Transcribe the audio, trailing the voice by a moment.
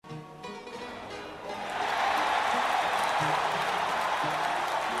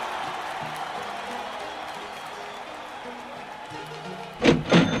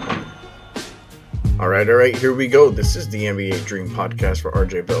All right, here we go. This is the NBA Dream Podcast for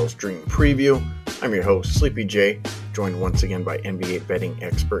RJ Bell's Dream Preview. I'm your host, Sleepy J, joined once again by NBA betting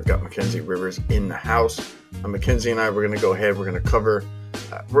expert, got Mackenzie Rivers in the house. Mackenzie and I, we're going to go ahead, we're going to cover,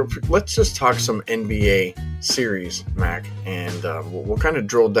 let's just talk some NBA series, Mac, and we'll kind of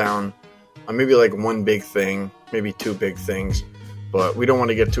drill down on maybe like one big thing, maybe two big things. But we don't want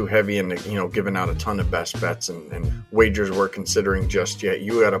to get too heavy into, giving out a ton of best bets and wagers we're considering just yet.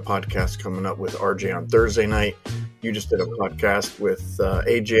 You got a podcast coming up with RJ on Thursday night. You just did a podcast with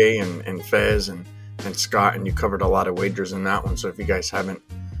AJ and Fez and Scott, and you covered a lot of wagers in that one. So if you guys haven't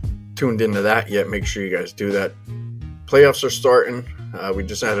tuned into that yet, make sure you guys do that. Playoffs are starting. We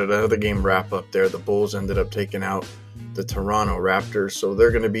just had another game wrap up there. The Bulls ended up taking out the Toronto Raptors. So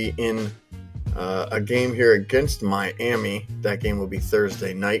they're going to be in a game here against Miami. That game will be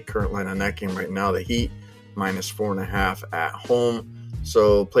Thursday night. Current line on that game right now, the Heat -4.5 at home.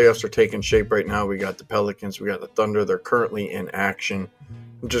 So playoffs are taking shape right now. We got the Pelicans, we got the Thunder. They're currently in action.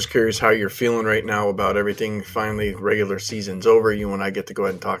 I'm just curious how you're feeling right now about everything. Finally, regular season's over. You and I get to go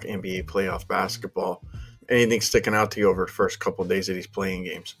ahead and talk NBA playoff basketball. Anything sticking out to you over the first couple of days of these playing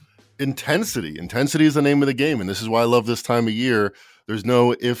games? Intensity. Intensity is the name of the game, and this is why I love this time of year. There's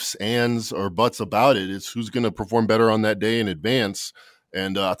no ifs, ands, or buts about it. It's who's going to perform better on that day in advance.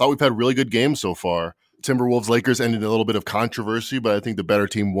 And I thought we've had really good games so far. Timberwolves-Lakers ended in a little bit of controversy, but I think the better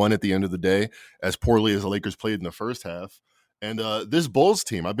team won at the end of the day, as poorly as the Lakers played in the first half. And this Bulls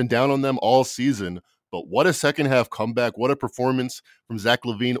team, I've been down on them all season, but what a second-half comeback. What a performance from Zach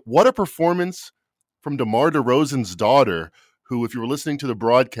LaVine. What a performance from DeMar DeRozan's daughter, who, if you were listening to the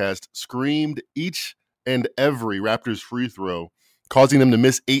broadcast, screamed each and every Raptors free throw, causing them to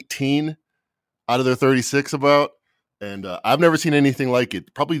miss 18 out of their 36 about. And I've never seen anything like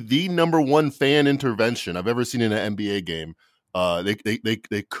it. Probably the number one fan intervention I've ever seen in an NBA game.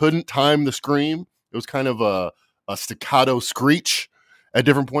 They couldn't time the scream. It was kind of a staccato screech at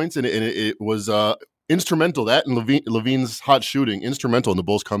different points, and it was instrumental. That and LaVine's hot shooting, instrumental in the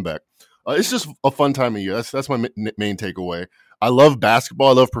Bulls' comeback. It's just a fun time of year. That's my main takeaway. I love basketball.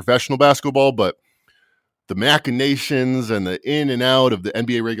 I love professional basketball, but the machinations and the in and out of the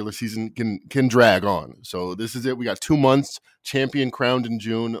NBA regular season can drag on. So this is it. We got 2 months, champion crowned in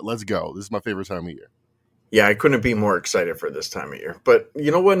June. Let's go. This is my favorite time of year. Yeah, I couldn't be more excited for this time of year. But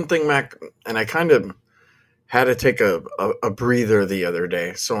you know one thing, Mac, and I kind of had to take a breather the other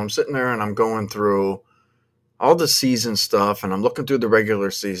day. So I'm sitting there and I'm going through all the season stuff, and I'm looking through the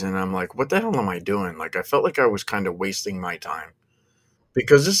regular season, and I'm like, what the hell am I doing? Like, I felt like I was kind of wasting my time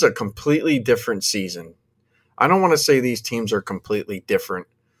because this is a completely different season. I don't want to say these teams are completely different,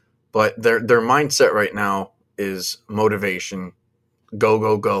 but their mindset right now is motivation,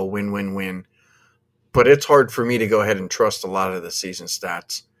 go, win. But it's hard for me to go ahead and trust a lot of the season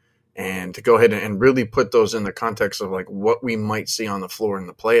stats and to go ahead and really put those in the context of like what we might see on the floor in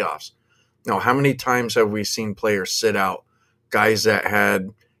the playoffs. Now, how many times have we seen players sit out, guys that had,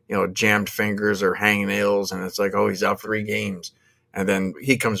 jammed fingers or hangnails, and it's like, oh, he's out for 3 games. And then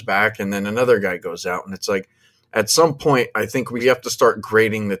he comes back, and then another guy goes out. And it's like, at some point, I think we have to start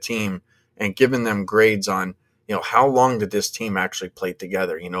grading the team and giving them grades on, how long did this team actually play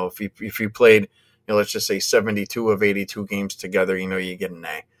together? If you played, let's just say 72 of 82 games together, you get an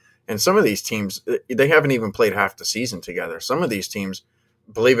A. And some of these teams, they haven't even played half the season together. Some of these teams,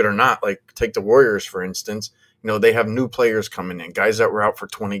 believe it or not, like take the Warriors, for instance, they have new players coming in, guys that were out for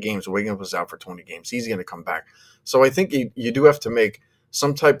 20 games. Wiggins was out for 20 games. He's going to come back. So I think you do have to make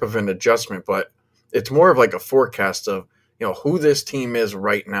some type of an adjustment, but it's more of like a forecast of, who this team is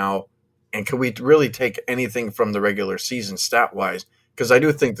right now. And can we really take anything from the regular season stat-wise? Because I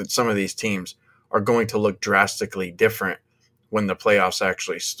do think that some of these teams are going to look drastically different when the playoffs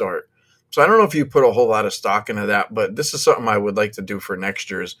actually start. So I don't know if you put a whole lot of stock into that, but this is something I would like to do for next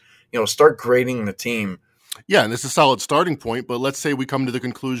year is, start grading the team. Yeah, and it's a solid starting point, but let's say we come to the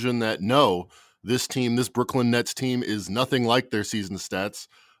conclusion that no, this team, this Brooklyn Nets team is nothing like their season stats.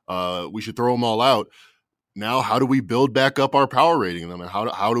 We should throw them all out. Now, how do we build back up our power rating of them, and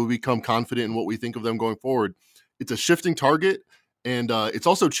how do we become confident in what we think of them going forward? It's a shifting target, and it's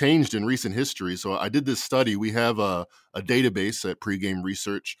also changed in recent history. So I did this study. We have a database at Pregame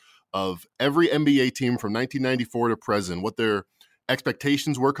Research of every NBA team from 1994 to present, what their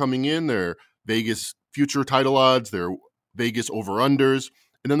expectations were coming in, their Vegas future title odds, their Vegas over-unders,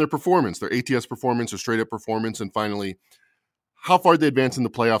 and then their performance, their ATS performance or straight-up performance, and finally, how far they advanced in the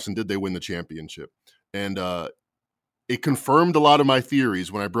playoffs and did they win the championship. And it confirmed a lot of my theories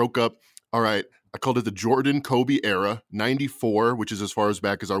when I broke up, all right, I called it the Jordan-Kobe era, 94, which is as far as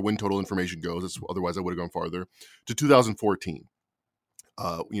back as our win total information goes. Otherwise, I would have gone farther, to 2014.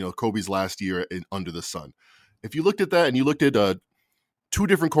 Kobe's last year under the sun. If you looked at that and you looked at two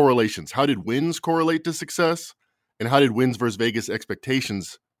different correlations, how did wins correlate to success, and how did wins versus Vegas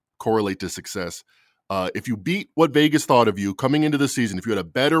expectations correlate to success? If you beat what Vegas thought of you coming into the season, if you had a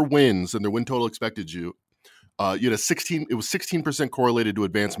better wins than their win total expected you, you had it was 16% correlated to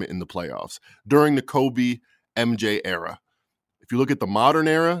advancement in the playoffs during the Kobe MJ era. If you look at the modern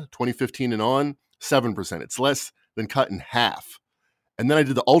era, 2015 and on, 7%. It's less than cut in half. And then I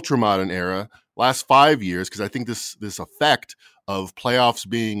did the ultra modern era, last 5 years, because I think this effect of playoffs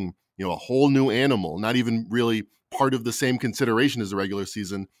being, a whole new animal, not even really part of the same consideration as the regular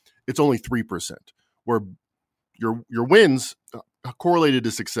season, it's only 3%. Where your wins correlated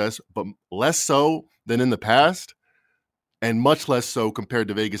to success, but less so than in the past, and much less so compared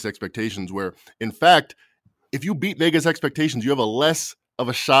to Vegas expectations, where, in fact, if you beat Vegas expectations, you have a less of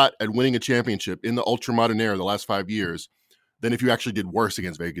a shot at winning a championship in the ultra-modern era the last 5 years than if you actually did worse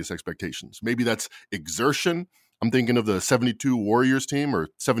against Vegas expectations. Maybe that's exertion. I'm thinking of the 72 Warriors team or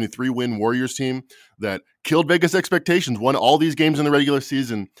 73-win Warriors team that killed Vegas expectations, won all these games in the regular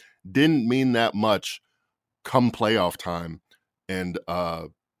season, didn't mean that much come playoff time. And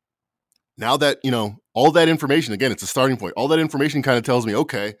now that, all that information, again, it's a starting point. All that information kind of tells me,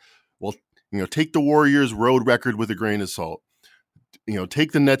 okay, well, take the Warriors' road record with a grain of salt.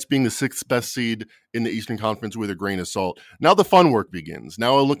 Take the Nets being the 6th best seed in the Eastern Conference with a grain of salt. Now the fun work begins.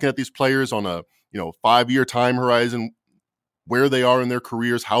 Now I'm looking at these players on a 5-year time horizon, where they are in their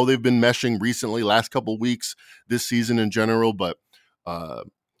careers, how they've been meshing recently, last couple weeks, this season in general. But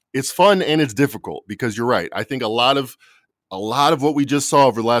it's fun and it's difficult because you're right. I think a lot of what we just saw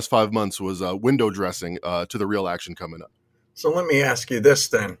over the last 5 months was window dressing to the real action coming up. So let me ask you this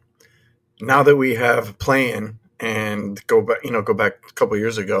then. Now that we have play-in and go back a couple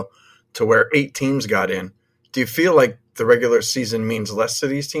years ago to where 8 teams got in, do you feel like the regular season means less to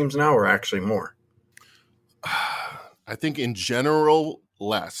these teams now or actually more? I think in general,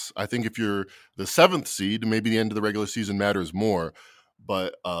 less. I think if you're the 7th seed, maybe the end of the regular season matters more.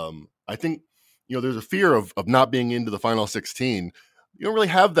 But I think, there's a fear of not being into the final 16. You don't really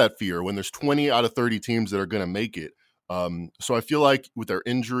have that fear when there's 20 out of 30 teams that are going to make it. So I feel like with their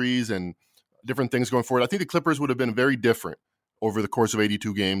injuries and different things going forward, I think the Clippers would have been very different over the course of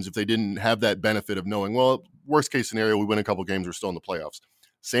 82 games if they didn't have that benefit of knowing, well, worst case scenario, we win a couple games, we're still in the playoffs.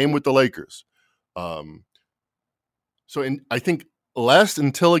 Same with the Lakers. I think less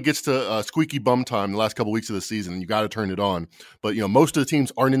until it gets to squeaky bum time the last couple weeks of the season, and you got to turn it on. But, most of the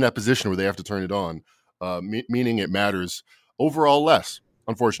teams aren't in that position where they have to turn it on, meaning it matters overall less,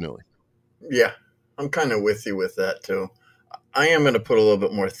 unfortunately. Yeah, I'm kind of with you with that too. I am going to put a little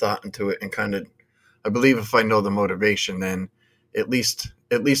bit more thought into it and kind of, I believe if I know the motivation, then at least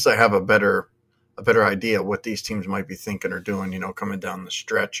I have a better idea what these teams might be thinking or doing, coming down the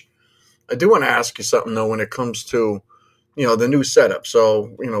stretch. I do want to ask you something though, when it comes to, the new setup.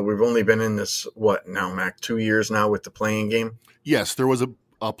 So, we've only been in this, what now, Mac, 2 years now with the play-in game? Yes, there was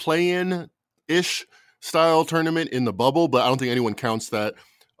a play-in-ish style tournament in the bubble, but I don't think anyone counts that.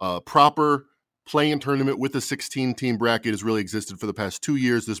 Proper play-in tournament with a 16-team bracket has really existed for the past 2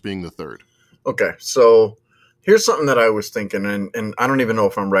 years, this being the third. Okay, so here's something that I was thinking, and I don't even know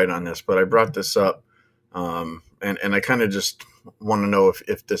if I'm right on this, but I brought this up, and I kind of just want to know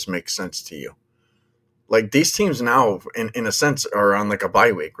if this makes sense to you. Like, these teams now, in a sense, are on like a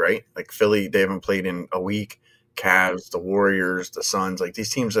bye week, right? Like Philly, they haven't played in a week. Cavs, the Warriors, the Suns, like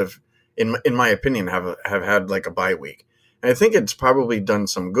these teams have, in my opinion, have had like a bye week. And I think it's probably done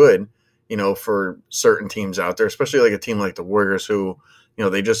some good, for certain teams out there, especially like a team like the Warriors who,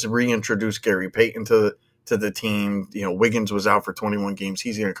 they just reintroduced Gary Payton to the team. Wiggins was out for 21 games.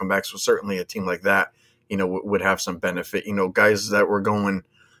 He's going to come back. So certainly a team like that, would have some benefit. Guys that were going,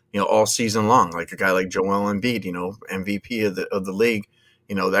 all season long, like a guy like Joel Embiid, MVP of the league,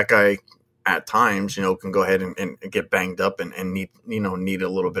 that guy at times, can go ahead and get banged up and need a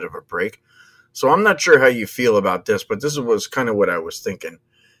little bit of a break. So I'm not sure how you feel about this, but this was kind of what I was thinking,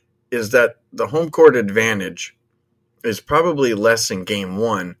 is that the home court advantage is probably less in game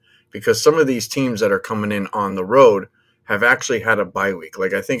one because some of these teams that are coming in on the road have actually had a bye week.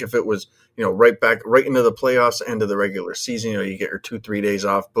 Like, I think if it was, right into the playoffs, end of the regular season, you get your 2-3 days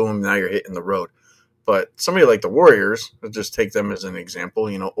off, boom, now you're hitting the road. But somebody like the Warriors, let's just take them as an example,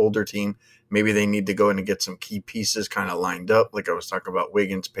 older team, maybe they need to go in and get some key pieces kind of lined up. Like I was talking about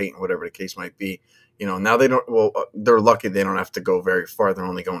Wiggins, Payton, whatever the case might be. Now they're lucky they don't have to go very far. They're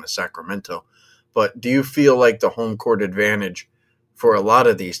only going to Sacramento. But do you feel like the home court advantage for a lot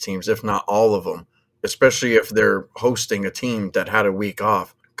of these teams, if not all of them, especially if they're hosting a team that had a week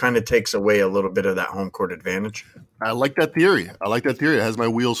off, kind of takes away a little bit of that home court advantage? I like that theory. It has my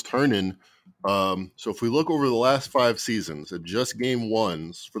wheels turning. So if we look over the last 5 seasons at just game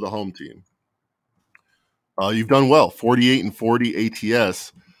ones for the home team, you've done well, 48 and 40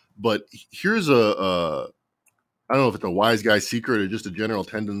 ATS. But here's I don't know if it's a wise guy secret or just a general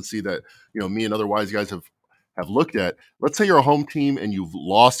tendency that me and other wise guys have looked at. Let's say you're a home team and you've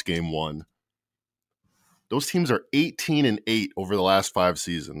lost game one. Those teams are 18 and 8 over the last 5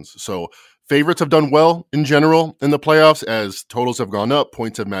 seasons. So favorites have done well in general in the playoffs as totals have gone up,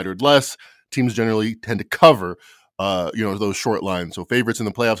 points have mattered less. Teams generally tend to cover, those short lines. So favorites in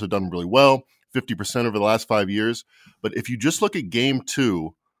the playoffs have done really well, 50% over the last 5 years. But if you just look at game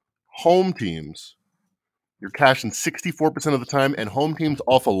 2, home teams, you're cashing 64% of the time, and home teams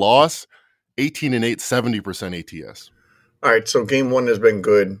off a loss, 18 and 8, 70% ATS. All right, so game 1 has been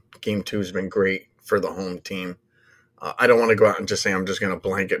good. Game 2 has been great for the home team. I don't want to go out and just say I'm just going to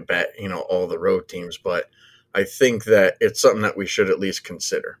blanket bet, all the road teams, but I think that it's something that we should at least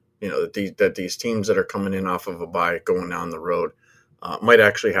consider. That these teams that are coming in off of a bye, going down the road, might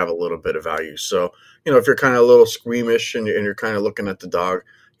actually have a little bit of value. So, if you're kind of a little squeamish and you're kind of looking at the dog,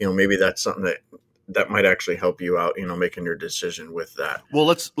 maybe that's something that might actually help you out, making your decision with that. Well,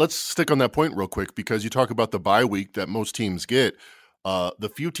 let's stick on that point real quick, because you talk about the bye week that most teams get.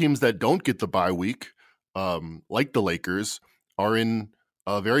 The few teams that don't get the bye week, like the Lakers, are in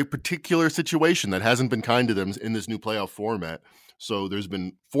a very particular situation that hasn't been kind to them in this new playoff format. So there's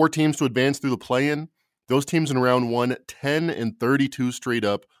been 4 teams to advance through the play-in. Those teams in round 1, 10 and 32 straight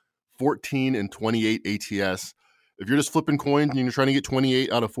up, 14 and 28 ATS. If you're just flipping coins and you're trying to get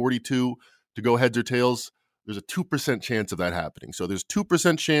 28 out of 42 to go heads or tails, there's a 2% chance of that happening. So there's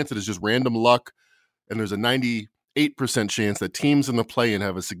 2% chance that it's just random luck, and there's a 98% chance that teams in the play-in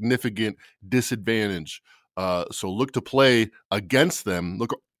have a significant disadvantage. So look to play against them.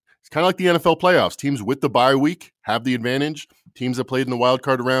 Look, it's kind of like the NFL playoffs. Teams with the bye week have the advantage. Teams that played in the wild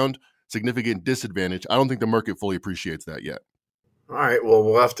card round, significant disadvantage. I don't think the market fully appreciates that yet. All right, well,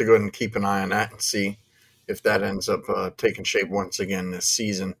 we'll have to go ahead and keep an eye on that and see if that ends up taking shape once again this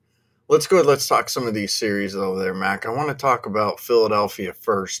season. Let's talk some of these series over there, Mac. I want to talk about Philadelphia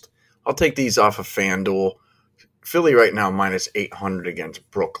first. I'll take these off of FanDuel. Philly right now minus 800 against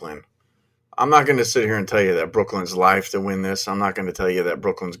Brooklyn. I'm not going to sit here and tell you that Brooklyn's live to win this. I'm not going to tell you that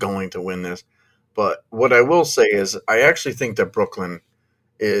Brooklyn's going to win this. But what I will say is I actually think that Brooklyn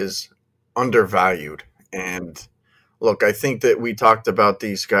is undervalued. And look, I think that we talked about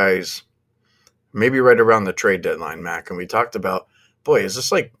these guys maybe right around the trade deadline, Mac, and we talked about, boy, is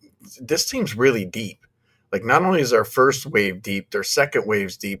this like this team's really deep. Like, not only is their first wave deep, their second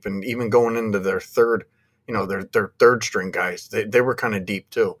wave's deep, and even going into their third, their third string guys, they were kind of deep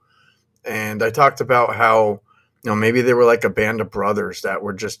too. And I talked about how, maybe they were like a band of brothers that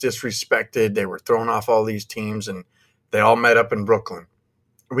were just disrespected. They were throwing off all these teams, and they all met up in Brooklyn.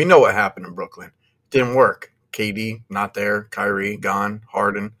 We know what happened in Brooklyn. Didn't work. KD, not there. Kyrie, gone.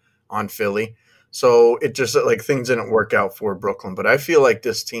 Harden on Philly. So it just like things didn't work out for Brooklyn. But I feel like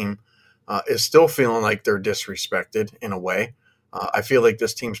this team is still feeling like they're disrespected in a way. I feel like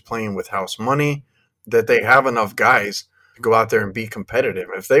this team's playing with house money, that they have enough guys to go out there and be competitive.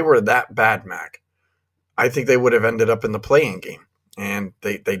 If they were that bad, Mac, I think they would have ended up in the play-in game. And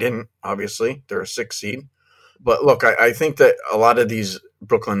they didn't, obviously. They're a 6 seed. But look, I think that a lot of these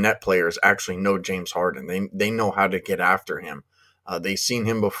Brooklyn Net players actually know James Harden. They know how to get after him. They've seen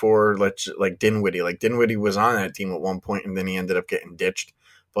him before, like Dinwiddie. Like Dinwiddie was on that team at one point, and then he ended up getting ditched.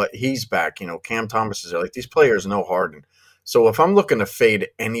 But he's back. Cam Thomas is there. Like, these players know Harden. So if I'm looking to fade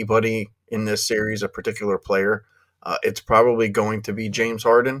anybody in this series, a particular player, it's probably going to be James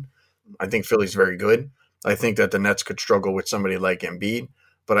Harden. I think Philly's very good. I think that the Nets could struggle with somebody like Embiid.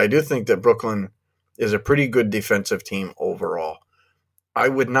 But I do think that Brooklyn is a pretty good defensive team overall. I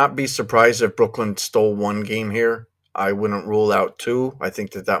would not be surprised if Brooklyn stole one game here. I wouldn't rule out 2. I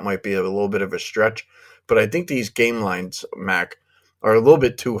think that might be a little bit of a stretch. But I think these game lines, Mac, are a little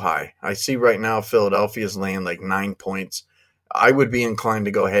bit too high. I see right now Philadelphia's laying like 9 points. I would be inclined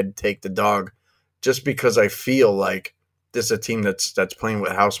to go ahead and take the dog just because I feel like this is a team that's playing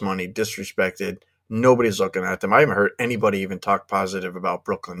with house money, disrespected. Nobody's looking at them. I haven't heard anybody even talk positive about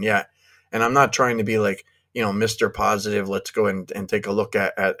Brooklyn yet. And I'm not trying to be like, Mr. Positive, let's go and take a look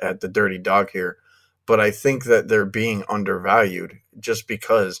at the dirty dog here. But I think that they're being undervalued just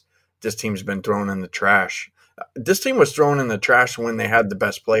because this team's been thrown in the trash. This team was thrown in the trash when they had the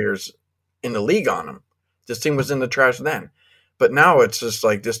best players in the league on them. This team was in the trash then. But now it's just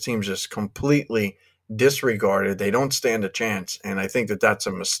like this team's just completely disregarded. They don't stand a chance, and I think that that's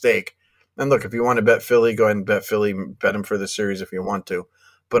a mistake. And look, if you want to bet Philly, go ahead and bet Philly. Bet them for the series if you want to.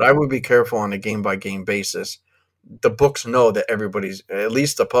 but I would be careful on a game by game basis. The books know that everybody's, at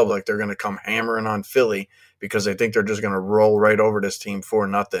least the public, they're going to come hammering on Philly because they think they're just going to roll right over this team for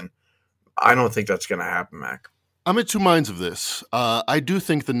nothing. I don't think that's going to happen, Mac. I'm in two minds of this. I do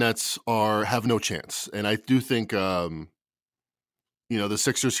think the Nets have no chance, and I do think the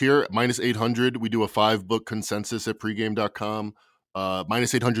Sixers here minus 800. We do a 5-book consensus at pregame.com.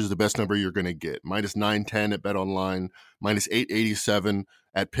 Minus 800 is the best number you're going to get. Minus 910 at Bet Online. Minus 887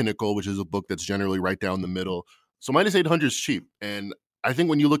 at Pinnacle, which is a book that's generally right down the middle. So minus 800 is cheap, and I think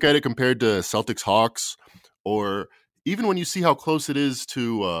when you look at it compared to Celtics Hawks, or even when you see how close it is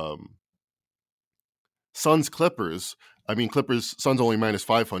to Suns Clippers, Suns only minus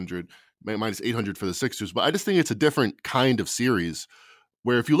 500, minus 800 for the Sixers, but I just think it's a different kind of series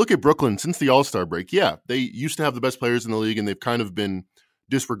where if you look at Brooklyn since the All-Star break, yeah, they used to have the best players in the league and they've kind of been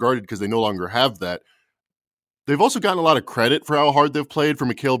disregarded because they no longer have that. They've also gotten a lot of credit for how hard they've played. For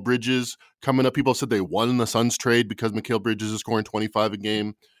Mikal Bridges coming up, people said they won the Suns trade because Mikal Bridges is scoring 25 a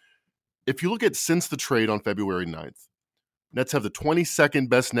game. If you look at since the trade on February 9th, Nets have the 22nd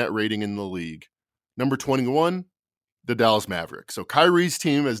best net rating in the league. Number 21, the Dallas Mavericks. So Kyrie's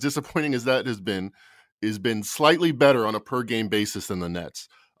team, as disappointing as that has been slightly better on a per-game basis than the Nets.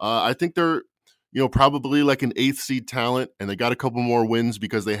 I think they're probably like an 8th seed talent, and they got a couple more wins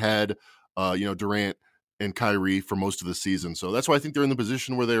because they had Durant and Kyrie for most of the season. So that's why I think they're in the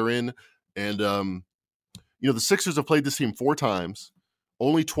position where they're in. And, the Sixers have played this team 4 times.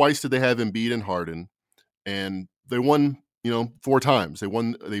 Only twice did they have Embiid and Harden. And they won, 4 times. They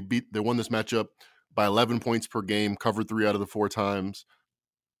won this matchup by 11 points per game, covered 3 out of the 4 times.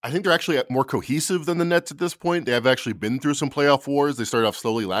 I think they're actually more cohesive than the Nets at this point. They have actually been through some playoff wars. They started off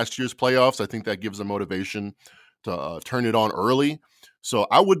slowly last year's playoffs. I think that gives them motivation to turn it on early. So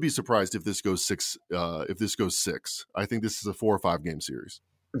I would be surprised if this goes 6. I think this is a 4 or 5 game series.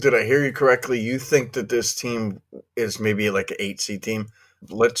 Did I hear you correctly? You think that this team is maybe like an 8 seed team?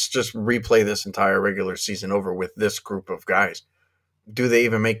 Let's just replay this entire regular season over with this group of guys. Do they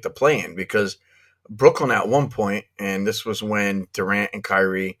even make the play-in? Because Brooklyn at one point, and this was when Durant and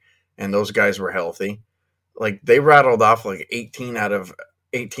Kyrie and those guys were healthy, like they rattled off like 18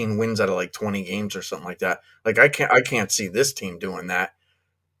 wins out of like 20 games or something like that. Like I can't see this team doing that.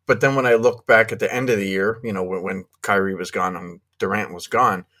 But then when I look back at the end of the year, when Kyrie was gone and Durant was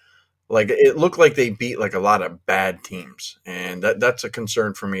gone, like it looked like they beat like a lot of bad teams, and that's a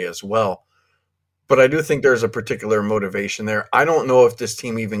concern for me as well. But I do think there's a particular motivation there. I don't know if this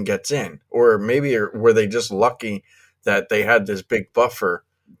team even gets in, or maybe were they just lucky that they had this big buffer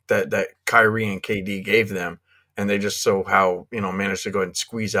that Kyrie and KD gave them, and they just managed to go ahead and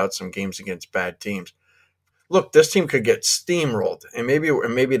squeeze out some games against bad teams. Look, this team could get steamrolled, and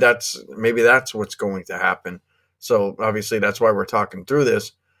maybe that's what's going to happen. So obviously that's why we're talking through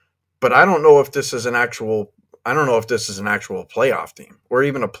this. But I don't know if this is an actual playoff team or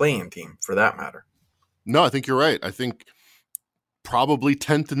even a play-in team for that matter. No, I think you're right. I think probably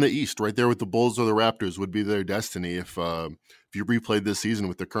 10th in the East, right there with the Bulls or the Raptors, would be their destiny if you replayed this season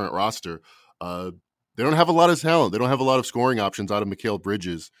with the current roster. They don't have a lot of talent. They don't have a lot of scoring options out of Mikal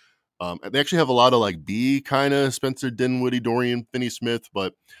Bridges. They actually have a lot of like B kind of Spencer Dinwiddie, Dorian Finney-Smith,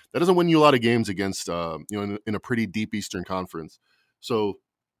 but that doesn't win you a lot of games against in a pretty deep Eastern Conference. So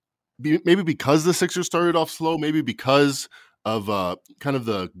maybe because the Sixers started off slow, maybe because of kind of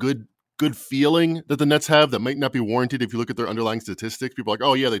the good feeling that the Nets have that might not be warranted if you look at their underlying statistics. People are like,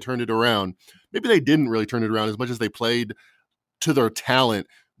 oh yeah, they turned it around. Maybe they didn't really turn it around as much as they played to their talent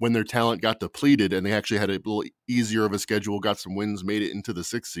when their talent got depleted and they actually had a little easier of a schedule, got some wins, made it into the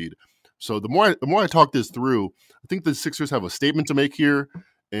 6th seed. So the more I talk this through, I think the Sixers have a statement to make here,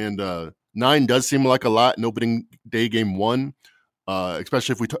 and 9 does seem like a lot in opening day game 1,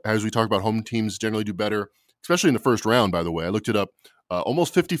 especially if as we talk about home teams generally do better, especially in the first round, by the way. I looked it up.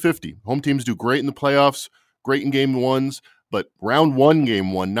 Almost 50-50. Home teams do great in the playoffs, great in game 1s, but round 1,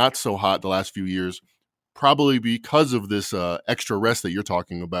 game 1, not so hot the last few years, probably because of this extra rest that you're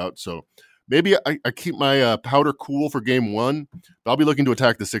talking about. So maybe I keep my powder cool for game 1, but I'll be looking to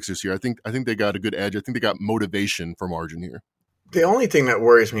attack the Sixers here. I think they got a good edge. I think they got motivation for margin here. The only thing that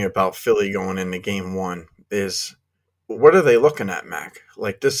worries me about Philly going into game 1 is, what are they looking at, Mac?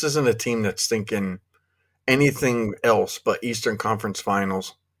 Like, this isn't a team that's thinking anything else but Eastern Conference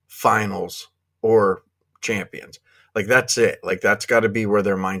finals, or champions. Like, that's it. Like, that's got to be where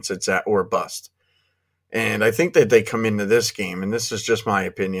their mindset's at, or bust. And I think that they come into this game, and this is just my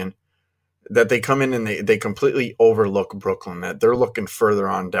opinion, that they come in and they completely overlook Brooklyn, that they're looking further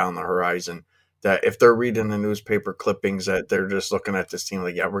on down the horizon, that if they're reading the newspaper clippings, that they're just looking at this team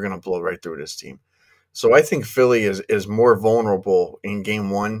like, yeah, we're going to blow right through this team. So I think Philly is more vulnerable in game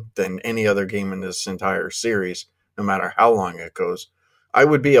one than any other game in this entire series, no matter how long it goes. I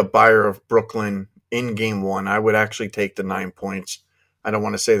would be a buyer of Brooklyn in game one. I would actually take the 9 points. I don't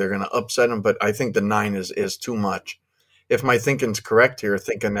want to say they're going to upset them, but I think the 9 is too much. If my thinking's correct here,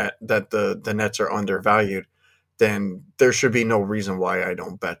 thinking that the Nets are undervalued, then there should be no reason why I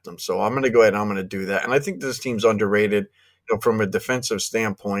don't bet them. So I'm going to go ahead and I'm going to do that. And I think this team's underrated, from a defensive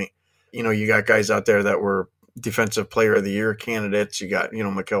standpoint. You got guys out there that were defensive player of the year candidates. You got,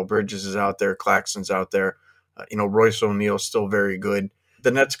 Mikal Bridges is out there, Claxton's out there. Royce O'Neal's still very good.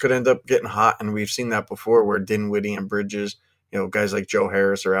 The Nets could end up getting hot, and we've seen that before where Dinwiddie and Bridges, guys like Joe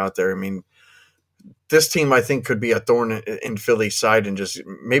Harris are out there. I mean, this team, I think, could be a thorn in Philly's side and just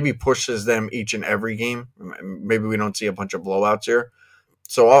maybe pushes them each and every game. Maybe we don't see a bunch of blowouts here.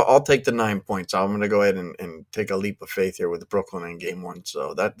 So I'll take the 9 points. I'm going to go ahead and take a leap of faith here with Brooklyn in game one.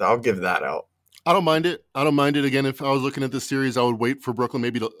 So that I'll give that out. I don't mind it. Again, if I was looking at this series, I would wait for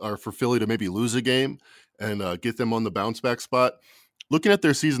Brooklyn or for Philly to maybe lose a game and get them on the bounce back spot. Looking at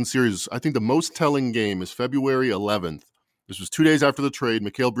their season series, I think the most telling game is February 11th. This was 2 days after the trade.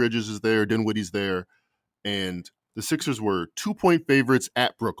 Mikal Bridges is there. Dinwiddie's there. And the Sixers were 2-point favorites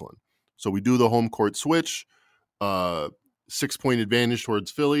at Brooklyn. So we do the home court switch, 6-point advantage towards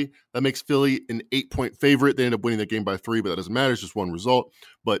Philly. That makes Philly an 8-point favorite. They end up winning that game by 3, but that doesn't matter. It's just one result.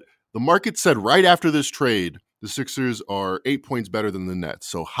 But the market said right after this trade, the Sixers are 8 points better than the Nets.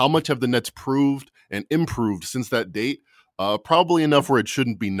 So how much have the Nets proved and improved since that date? Probably enough where it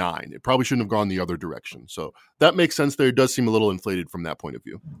shouldn't be 9. It probably shouldn't have gone the other direction. So that makes sense there. It does seem a little inflated from that point of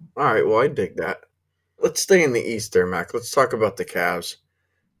view. All right, well, I dig that. Let's stay in the East there, Mac. Let's talk about the Cavs.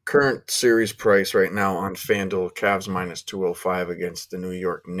 Current series price right now on FanDuel, Cavs minus 205 against the New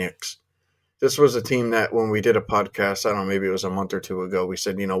York Knicks. This was a team that when we did a podcast, I don't know, maybe it was a month or two ago, we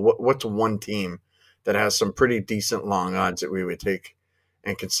said, what's one team that has some pretty decent long odds that we would take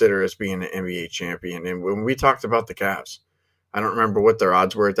and consider as being an NBA champion? And when we talked about the Cavs, I don't remember what their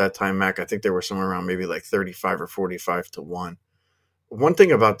odds were at that time, Mac. I think they were somewhere around maybe like 35 or 45 to 1. One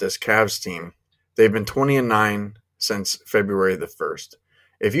thing about this Cavs team, they've been 20-9 since February the 1st.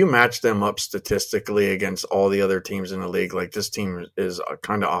 If you match them up statistically against all the other teams in the league, like this team is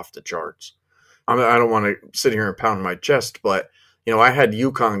kind of off the charts. I don't want to sit here and pound my chest, but, I had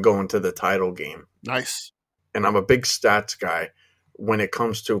UConn going to the title game. Nice. And I'm a big stats guy when it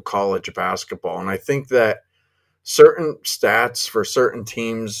comes to college basketball. And I think that certain stats for certain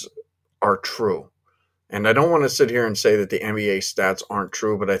teams are true. And I don't want to sit here and say that the NBA stats aren't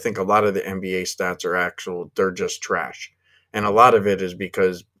true, but I think a lot of the NBA stats are they're just trash. And a lot of it is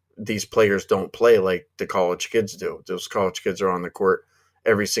because these players don't play like the college kids do. Those college kids are on the court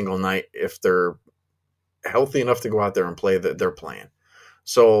every single night. If they're healthy enough to go out there and play, that they're playing.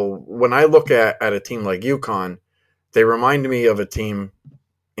 So when I look at a team like UConn, they remind me of a team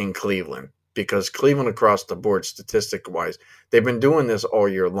in Cleveland, because Cleveland across the board, statistic-wise, they've been doing this all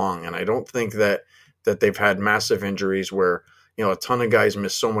year long. And I don't think that they've had massive injuries where, a ton of guys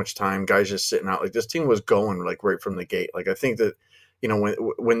miss so much time, guys just sitting out. Like, this team was going like right from the gate. Like, I think that,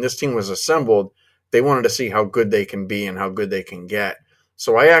 when this team was assembled, they wanted to see how good they can be and how good they can get.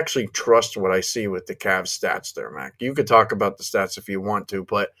 So I actually trust what I see with the Cavs stats there, Mac. You could talk about the stats if you want to,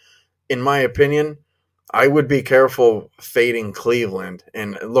 but in my opinion, I would be careful fading Cleveland.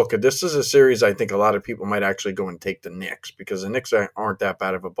 And look, this is a series I think a lot of people might actually go and take the Knicks, because the Knicks aren't that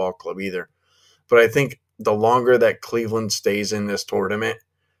bad of a ball club either. But I think the longer that Cleveland stays in this tournament,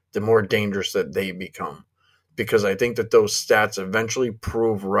 the more dangerous that they become. Because I think that those stats eventually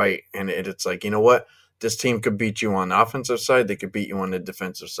prove right. And it's like, you know what? This team could beat you on the offensive side. They could beat you on the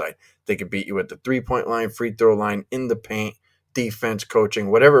defensive side. They could beat you at the three-point line, free throw line, in the paint, defense,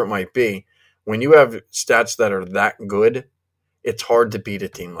 coaching, whatever it might be. When you have stats that are that good, it's hard to beat a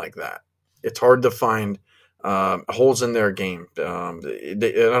team like that. It's hard to find holes in their game. I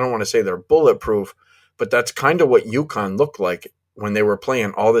don't want to say they're bulletproof, but that's kind of what UConn looked like when they were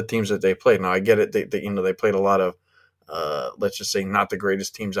playing all the teams that they played. Now, I get it. They played a lot of, let's just say, not the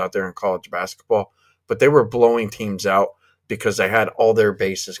greatest teams out there in college basketball, but they were blowing teams out because they had all their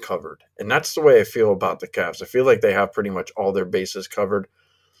bases covered. And that's the way I feel about the Cavs. I feel like they have pretty much all their bases covered.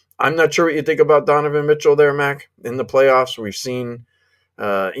 I'm not sure what you think about Donovan Mitchell there, Mac, in the playoffs. We've seen,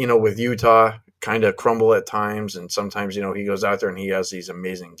 with Utah kind of crumble at times, and sometimes, he goes out there and he has these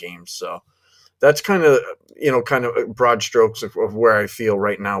amazing games. So that's kind of broad strokes of where I feel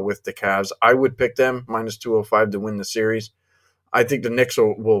right now with the Cavs. I would pick them minus 205 to win the series. I think the Knicks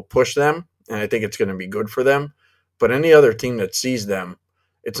will push them, and I think it's going to be good for them. But any other team that sees them,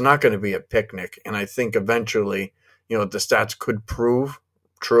 it's not going to be a picnic. And I think eventually, the stats could prove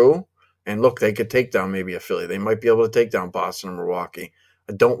true, And look, they could take down maybe a Philly. They might be able to take down Boston or Milwaukee.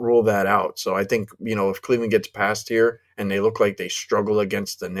 I don't rule that out. So I think, if Cleveland gets past here and they look like they struggle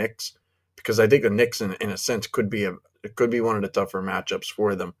against the Knicks, because I think the Knicks, in a sense, could be one of the tougher matchups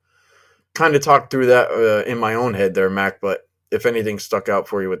for them. Kind of talked through that in my own head there, Mac, but if anything stuck out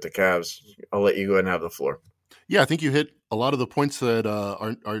for you with the Cavs, I'll let you go ahead and have the floor. Yeah, I think you hit a lot of the points that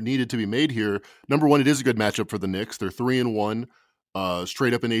are needed to be made here. Number one, it is a good matchup for the Knicks. They're 3-1,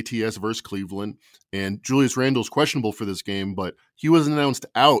 straight up in ATS versus Cleveland. And Julius Randle's questionable for this game, but he wasn't announced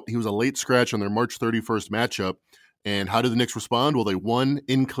out. He was a late scratch on their March 31st matchup. And how did the Knicks respond? Well, they won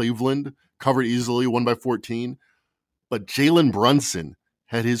in Cleveland, covered easily, won by 14. But Jalen Brunson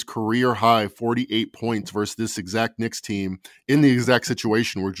had his career-high 48 points versus this exact Knicks team in the exact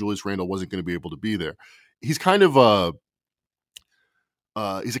situation where Julius Randle wasn't going to be able to be there. He's kind of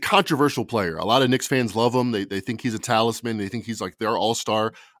he's a controversial player. A lot of Knicks fans love him. They think he's a talisman. They think he's like their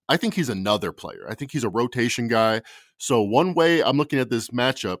all-star. I think he's another player. I think he's a rotation guy. So one way I'm looking at this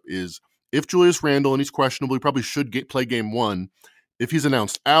matchup is if Julius Randle, and he's questionable, he probably should play game one. If he's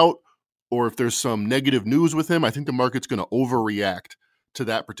announced out or if there's some negative news with him, I think the market's going to overreact to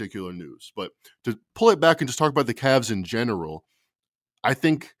that particular news. But to pull it back and just talk about the Cavs in general, I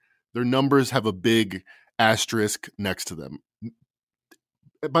think their numbers have a big asterisk next to them.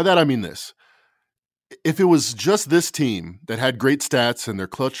 By that, I mean this. If it was just this team that had great stats and their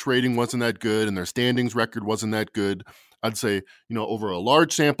clutch rating wasn't that good and their standings record wasn't that good, I'd say, over a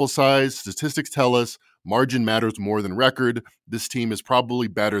large sample size, statistics tell us margin matters more than record. This team is probably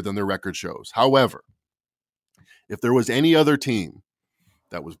better than their record shows. However, if there was any other team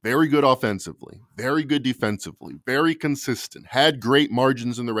that was very good offensively, very good defensively, very consistent, had great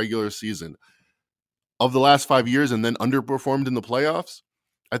margins in the regular season of the last 5 years and then underperformed in the playoffs,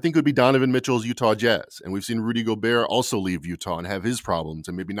 I think it would be Donovan Mitchell's Utah Jazz. And we've seen Rudy Gobert also leave Utah and have his problems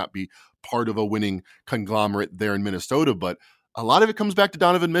and maybe not be part of a winning conglomerate there in Minnesota. But a lot of it comes back to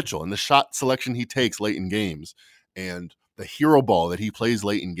Donovan Mitchell and the shot selection he takes late in games and the hero ball that he plays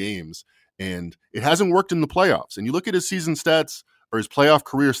late in games. And it hasn't worked in the playoffs. And you look at his season stats or his playoff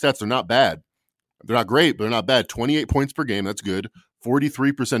career stats, they're not bad. They're not great, but they're not bad. 28 points per game, that's good.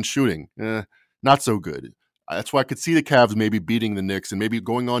 43% shooting, not so good. That's why I could see the Cavs maybe beating the Knicks and maybe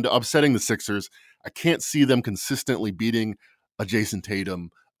going on to upsetting the Sixers. I can't see them consistently beating a Jason Tatum,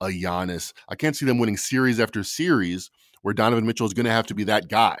 a Giannis. I can't see them winning series after series where Donovan Mitchell is going to have to be that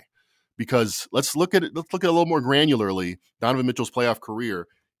guy. Because let's look at it a little more granularly. Donovan Mitchell's playoff career,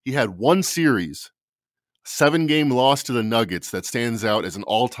 he had one series, 7-game loss to the Nuggets that stands out as an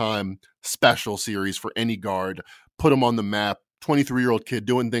all-time special series for any guard. Put him on the map. 23-year-old kid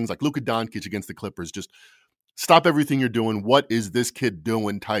doing things like Luka Doncic against the Clippers. Just stop everything you're doing. What is this kid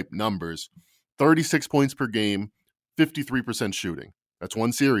doing type numbers? 36 points per game, 53% shooting. That's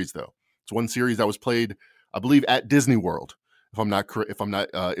one series, though. It's one series that was played, I believe, at Disney World. If I'm not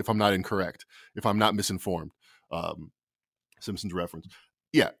incorrect, if I'm not misinformed. Simpsons reference.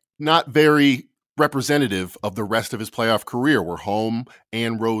 Yeah, not very representative of the rest of his playoff career. We're home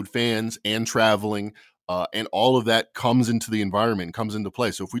and road fans and traveling. And all of that comes into the environment, comes into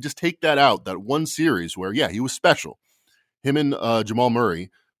play. So if we just take that out, that one series where, yeah, he was special. Him and Jamal Murray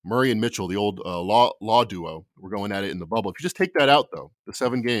and Mitchell, the old law duo, were going at it in the bubble. If you just take that out, though, the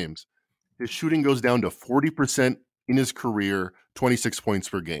 7 games, his shooting goes down to 40% in his career, 26 points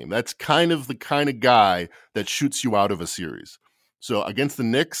per game. That's kind of the kind of guy that shoots you out of a series. So against the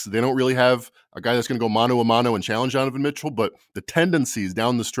Knicks, they don't really have a guy that's going to go mano-a-mano and challenge Donovan Mitchell, but the tendencies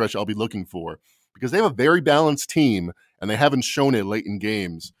down the stretch I'll be looking for, because they have a very balanced team, and they haven't shown it late in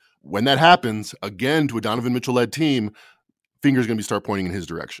games. When that happens, again, to a Donovan Mitchell-led team, fingers going to start pointing in his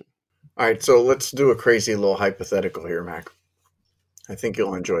direction. All right, so let's do a crazy little hypothetical here, Mac. I think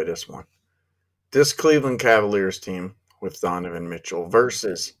you'll enjoy this one. This Cleveland Cavaliers team with Donovan Mitchell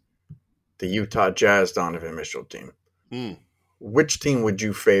versus the Utah Jazz Donovan Mitchell team. Which team would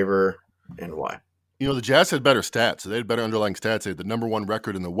you favor and why? The Jazz had better stats. They had better underlying stats. They had the number 1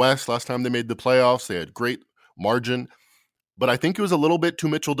 record in the West last time they made the playoffs. They had great margin. But I think it was a little bit too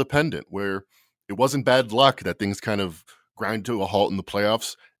Mitchell dependent, where it wasn't bad luck that things kind of grind to a halt in the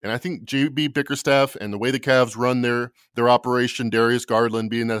playoffs. And I think J.B. Bickerstaff and the way the Cavs run their operation, Darius Garland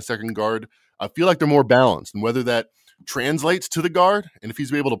being that second guard, I feel like they're more balanced. And whether that translates to the guard and if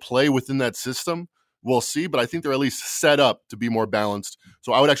he's able to play within that system, we'll see. But I think they're at least set up to be more balanced.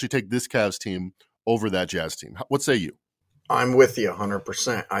 So I would actually take this Cavs team over that Jazz team. What say you? I'm with you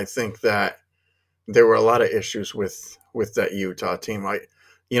 100%. I think that there were a lot of issues with that Utah team.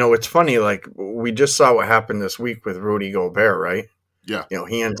 It's funny, like we just saw what happened this week with Rudy Gobert, right? Yeah.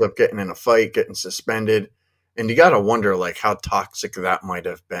 He ends up getting in a fight, getting suspended. And you got to wonder like how toxic that might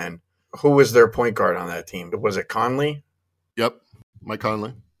have been who was their point guard on that team? Was it Conley? Yep, Mike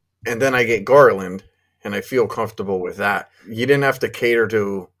Conley. And then I get Garland, and I feel comfortable with that. You didn't have to cater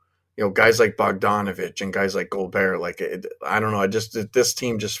to, guys like Bogdanovich and guys like Gobert. I don't know. This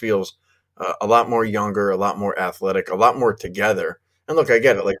team just feels a lot more younger, a lot more athletic, a lot more together. And look, I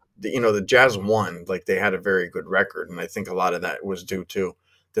get it. The Jazz won. They had a very good record, and I think a lot of that was due to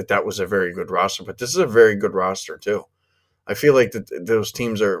that was a very good roster. But this is a very good roster too. I feel like those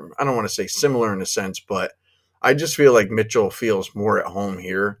teams are, I don't want to say similar in a sense, but I just feel like Mitchell feels more at home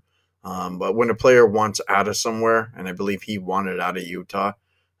here. But when a player wants out of somewhere, and I believe he wanted out of Utah,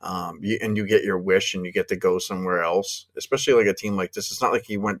 and you get your wish and you get to go somewhere else, especially like a team like this, it's not like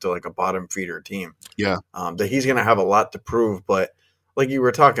he went to like a bottom feeder team. Yeah. That he's going to have a lot to prove, but like you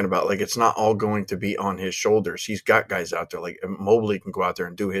were talking about, it's not all going to be on his shoulders. He's got guys out there, like Mobley can go out there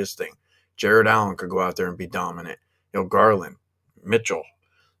and do his thing. Jared Allen could go out there and be dominant. Garland, Mitchell.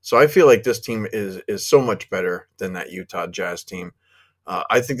 So I feel like this team is so much better than that Utah Jazz team.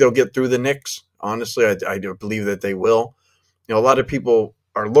 I think they'll get through the Knicks. Honestly, I do believe that they will. A lot of people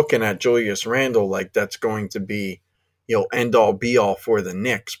are looking at Julius Randle like that's going to be, end all be all for the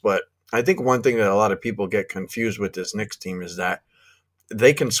Knicks. But I think one thing that a lot of people get confused with this Knicks team is that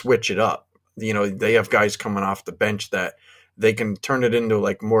they can switch it up. They have guys coming off the bench that they can turn it into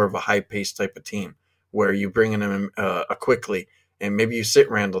like more of a high pace type of team where you bring in them quickly. And maybe you sit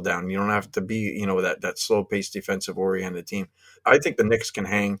Randall down. You don't have to be, that slow-paced defensive oriented team. I think the Knicks can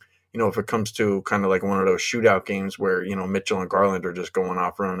hang, if it comes to kind of like one of those shootout games where, Mitchell and Garland are just going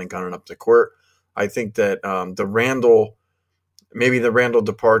off, running and gunning up the court. I think that maybe the Randall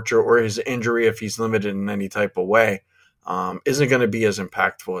departure or his injury, if he's limited in any type of way, isn't going to be as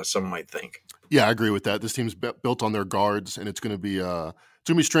impactful as some might think. Yeah, I agree with that. This team's built on their guards, and it's going to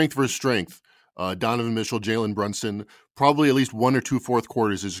be strength versus strength. Donovan Mitchell, Jalen Brunson, probably at least 1 or 2 fourth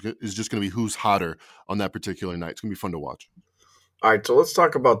quarters is just going to be who's hotter on that particular night. It's going to be fun to watch. All right, so let's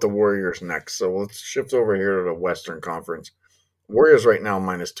talk about the Warriors next. So let's shift over here to the Western Conference. Warriors right now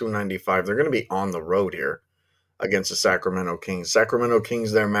minus 295. They're going to be on the road here against the Sacramento Kings. Sacramento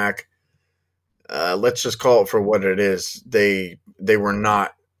Kings there, Mac. Let's just call it for what it is. They were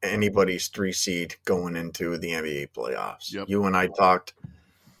not anybody's 3 seed going into the NBA playoffs. Yep. You and I talked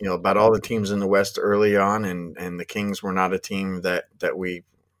about all the teams in the West early on, and the Kings were not a team that we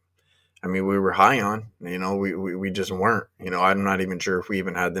were high on. We just weren't. I'm not even sure if we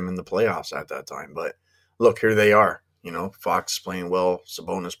even had them in the playoffs at that time. But look, here they are. Fox playing well,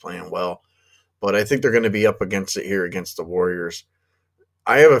 Sabonis playing well. But I think they're going to be up against it here against the Warriors.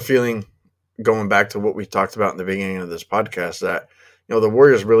 I have a feeling, going back to what we talked about in the beginning of this podcast, that the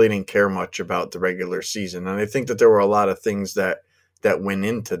Warriors really didn't care much about the regular season. And I think that there were a lot of things that went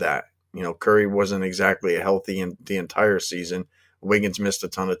into that. Curry wasn't exactly healthy in the entire season. Wiggins missed a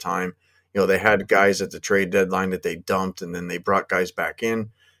ton of time. They had guys at the trade deadline that they dumped, and then they brought guys back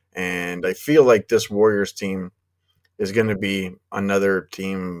in. And I feel like this Warriors team is going to be another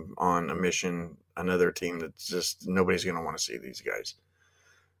team on a mission, another team that's just nobody's going to want to see these guys.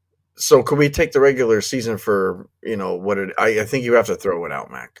 So could we take the regular season for, what it – I think you have to throw it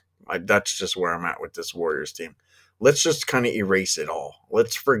out, Mac. That's just where I'm at with this Warriors team. Let's just kind of erase it all.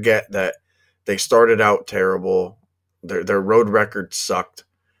 Let's forget that they started out terrible. Their road record sucked.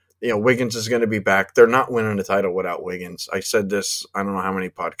 Wiggins is going to be back. They're not winning the title without Wiggins. I said this, I don't know how many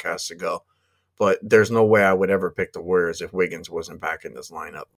podcasts ago, but there's no way I would ever pick the Warriors if Wiggins wasn't back in this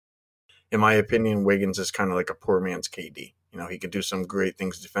lineup. In my opinion, Wiggins is kind of like a poor man's KD. He could do some great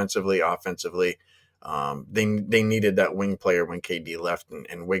things defensively, offensively. They needed that wing player when KD left,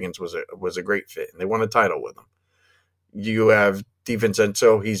 and Wiggins was a great fit, and they won a title with him. You have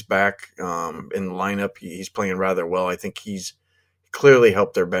DiVincenzo. He's back in the lineup. He's playing rather well. I think he's clearly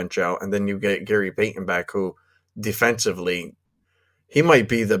helped their bench out. And then you get Gary Payton back, who defensively, he might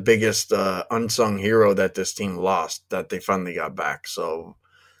be the biggest unsung hero that this team lost that they finally got back. So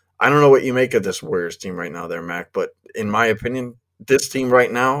I don't know what you make of this Warriors team right now there, Mac. But in my opinion, this team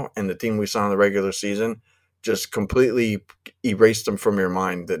right now and the team we saw in the regular season just completely erased them from your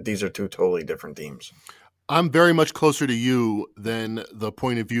mind that these are 2 totally different teams. I'm very much closer to you than the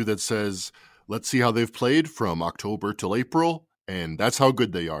point of view that says, let's see how they've played from October till April, and that's how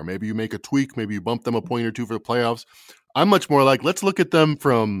good they are. Maybe you make a tweak, maybe you bump them a point or 2 for the playoffs. I'm much more like, let's look at them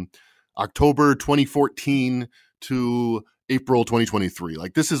from October 2014 to April 2023.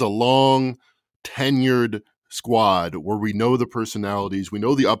 Like, this is a long, tenured squad where we know the personalities, we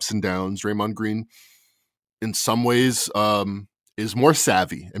know the ups and downs. Draymond Green, in some ways, is more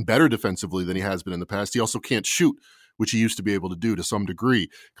savvy and better defensively than he has been in the past. He also can't shoot, which he used to be able to do to some degree.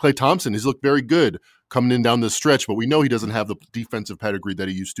 Klay Thompson has looked very good coming in down this stretch, but we know he doesn't have the defensive pedigree that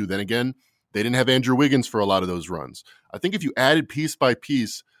he used to. Then again, they didn't have Andrew Wiggins for a lot of those runs. I think if you added piece by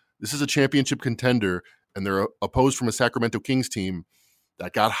piece, this is a championship contender, and they're opposed from a Sacramento Kings team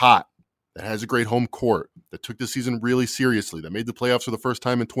that got hot, that has a great home court, that took the season really seriously, that made the playoffs for the first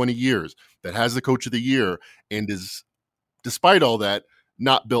time in 20 years, that has the coach of the year, and is, despite all that,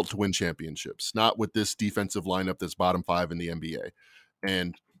 not built to win championships, not with this defensive lineup that's bottom 5 in the NBA.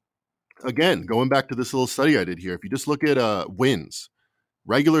 And again, going back to this little study I did here, if you just look at wins,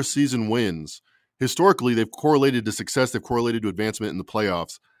 regular season wins, historically, they've correlated to success, they've correlated to advancement in the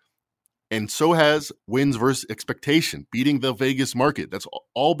playoffs. And so has wins versus expectation, beating the Vegas market. That's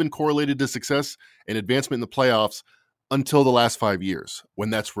all been correlated to success and advancement in the playoffs until the last 5 years,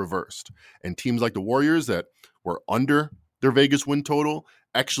 when that's reversed. And teams like the Warriors that were under their Vegas win total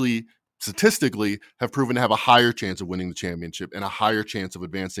actually statistically have proven to have a higher chance of winning the championship and a higher chance of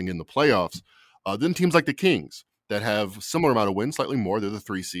advancing in the playoffs than teams like the Kings that have similar amount of wins, slightly more. They're the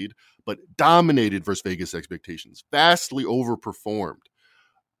 3 seed, but dominated versus Vegas expectations, vastly overperformed.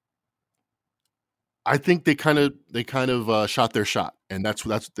 I think they kind of shot their shot, and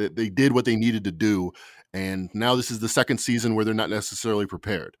they did what they needed to do. And now this is the second season where they're not necessarily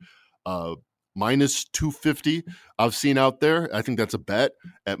prepared. Minus 250 I've seen out there. I think that's a bet.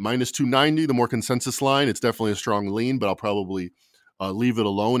 At minus 290, the more consensus line, it's definitely a strong lean, but I'll probably leave it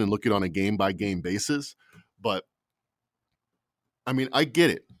alone and look at it on a game-by-game basis. But, I mean, I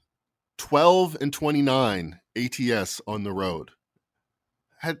get it. 12-29 ATS on the road.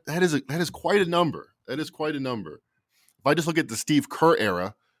 That is quite a number. That is quite a number. If I just look at the Steve Kerr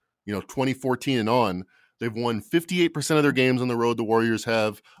era, 2014 and on, they've won 58% of their games on the road. The Warriors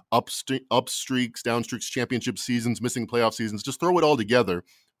have up streaks, down streaks, championship seasons, missing playoff seasons. Just throw it all together,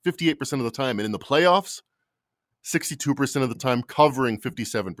 58% of the time. And in the playoffs, 62% of the time, covering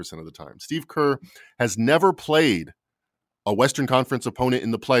 57% of the time. Steve Kerr has never played a Western Conference opponent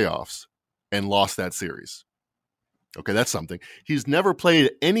in the playoffs and lost that series. Okay, that's something. He's never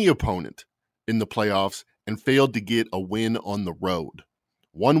played any opponent in the playoffs and failed to get a win on the road.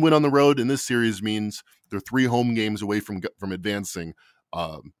 One win on the road in this series means they're 3 home games away from advancing.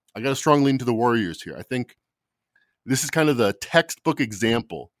 I got a strong lean to the Warriors here. I think this is kind of the textbook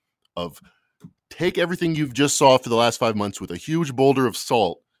example of take everything you've just saw for the last 5 months with a huge boulder of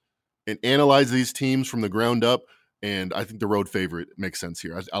salt and analyze these teams from the ground up. And I think the road favorite makes sense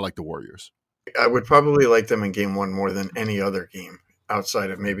here. I like the Warriors. I would probably like them in game 1 more than any other game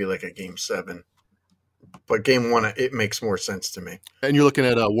outside of maybe like a game 7. But game 1, it makes more sense to me. And you're looking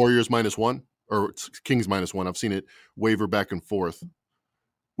at Warriors -1 or Kings -1. I've seen it waver back and forth,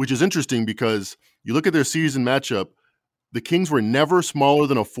 which is interesting because you look at their season matchup. The Kings were never smaller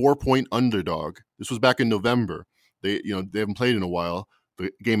than a 4-point underdog. This was back in November. They haven't played in a while.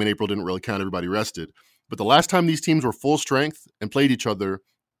 The game in April didn't really count. Everybody rested. But the last time these teams were full strength and played each other,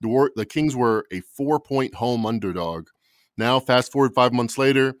 the Kings were a 4-point home underdog. Now, fast forward 5 months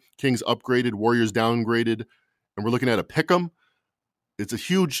later, Kings upgraded, Warriors downgraded, and we're looking at a pick'em. It's a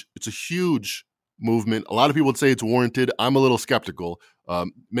huge movement. A lot of people would say it's warranted. I'm a little skeptical.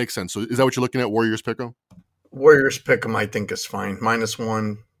 Makes sense. So is that what you're looking at, Warriors pick'em? Warriors pick'em, I think, is fine.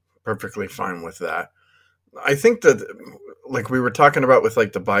 -1, perfectly fine with that. I think that, like we were talking about with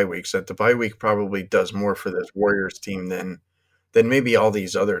like the bye weeks, that the bye week probably does more for this Warriors team than maybe all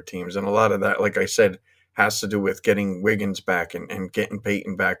these other teams. And a lot of that, like I said, has to do with getting Wiggins back and getting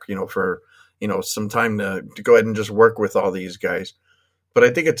Peyton back, for, some time to go ahead and just work with all these guys. But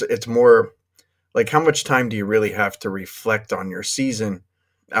I think it's more like, how much time do you really have to reflect on your season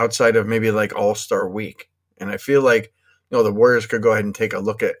outside of maybe like All-Star week? And I feel like, the Warriors could go ahead and take a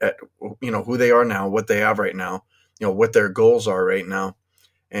look at who they are now, what they have right now, what their goals are right now,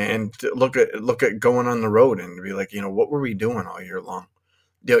 and look at going on the road and be like, what were we doing all year long?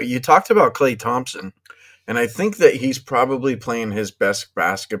 You talked about Klay Thompson, and I think that he's probably playing his best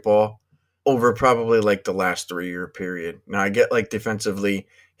basketball over probably like the last 3-year period. Now, I get like defensively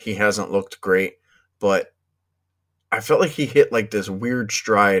he hasn't looked great, but I felt like he hit like this weird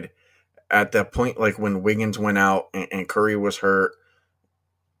stride at that point, like when Wiggins went out and Curry was hurt.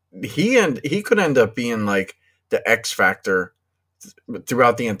 He could end up being like the X factor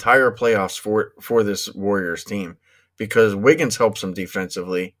throughout the entire playoffs for this Warriors team, because Wiggins helps him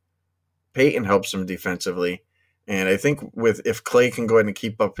defensively, Peyton helps him defensively, and I think if Klay can go ahead and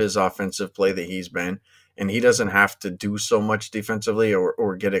keep up his offensive play that he's been, and he doesn't have to do so much defensively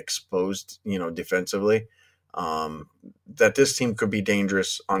or get exposed, defensively, that this team could be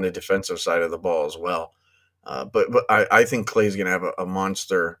dangerous on the defensive side of the ball as well. But I think Klay's going to have a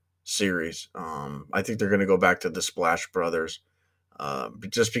monster series. I think they're going to go back to the Splash Brothers,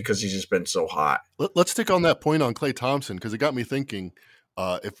 just because he's just been so hot. Let's stick on that point on Klay Thompson, because it got me thinking.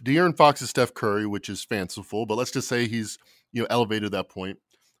 If De'Aaron Fox is Steph Curry, which is fanciful, but let's just say he's elevated that point.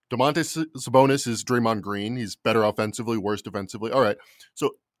 Domantas Sabonis is Draymond Green. He's better offensively, worse defensively. All right.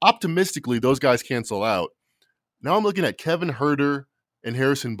 So optimistically, those guys cancel out. Now I'm looking at Kevin Huerter and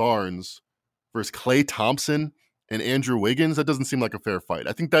Harrison Barnes versus Klay Thompson and Andrew Wiggins. That doesn't seem like a fair fight.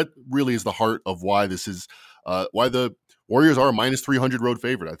 I think that really is the heart of why this is why the Warriors are a minus 300 road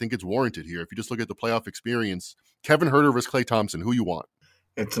favorite. I think it's warranted here. If you just look at the playoff experience, Kevin Huerter versus Klay Thompson, who you want?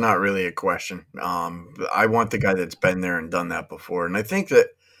 It's not really a question. I want the guy that's been there and done that before. And I think that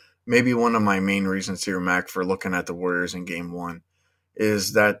maybe one of my main reasons here, Mac, for looking at the Warriors in game one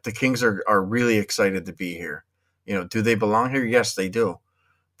is that the Kings are really excited to be here. Do they belong here? Yes, they do.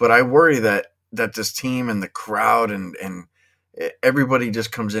 But I worry that this team and the crowd and everybody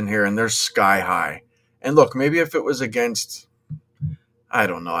just comes in here and they're sky high. And look, maybe if it was against, I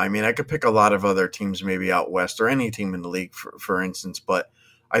don't know. I mean, I could pick a lot of other teams maybe out west or any team in the league, for instance. But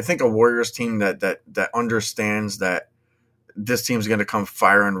I think a Warriors team that understands that this team's going to come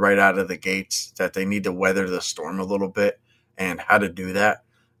firing right out of the gates, that they need to weather the storm a little bit and how to do that.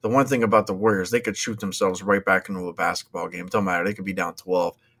 The one thing about the Warriors, they could shoot themselves right back into a basketball game. It don't matter. They could be down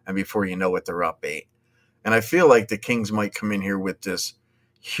 12, and before you know it, they're up 8. And I feel like the Kings might come in here with this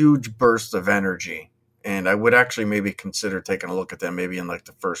huge burst of energy, and I would actually maybe consider taking a look at them maybe in like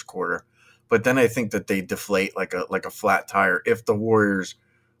the first quarter. But then I think that they deflate like a flat tire if the Warriors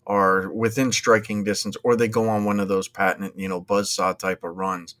are within striking distance or they go on one of those patent, buzzsaw type of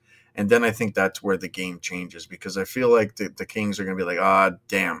runs. And then I think that's where the game changes, because I feel like the Kings are going to be like,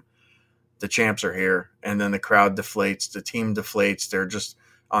 damn, the champs are here. And then the crowd deflates, the team deflates. They're just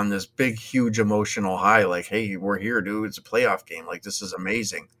on this big, huge emotional high. Like, hey, we're here, dude. It's a playoff game. Like, this is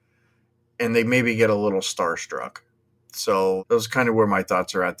amazing. And they maybe get a little starstruck. So those kind of where my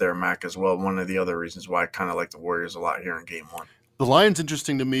thoughts are at there, Mac, as well. One of the other reasons why I kind of like the Warriors a lot here in game one. The line's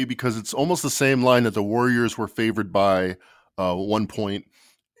interesting to me because it's almost the same line that the Warriors were favored by 1 point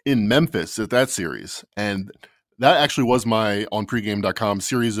in Memphis at that series. And that actually was my on pregame.com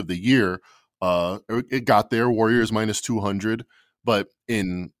series of the year. It got there, Warriors minus 200. But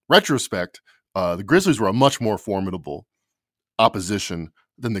in retrospect, the Grizzlies were a much more formidable opposition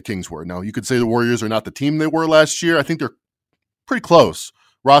than the Kings were. Now, you could say the Warriors are not the team they were last year. I think they're pretty close.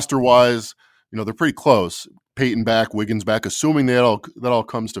 Roster-wise, they're pretty close. Peyton back, Wiggins back, assuming that all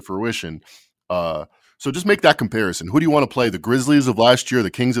comes to fruition. So just make that comparison. Who do you want to play? The Grizzlies of last year, the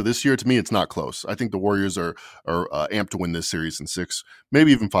Kings of this year? To me, it's not close. I think the Warriors are amped to win this series in 6,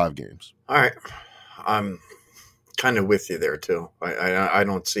 maybe even 5 games. All right. I'm kind of with you there, too. I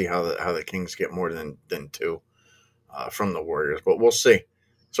don't see how the Kings get more than 2 from the Warriors, but we'll see.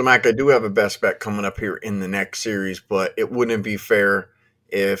 So, Mac, I do have a best bet coming up here in the next series, but it wouldn't be fair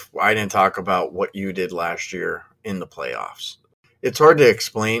if I didn't talk about what you did last year in the playoffs. It's hard to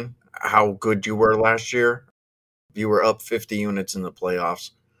explain how good you were last year. You were up 50 units in the playoffs.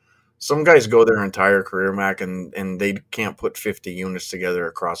 Some guys go their entire career, Mac, and they can't put 50 units together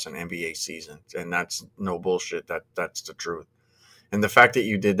across an NBA season. And that's no bullshit. That's the truth. And the fact that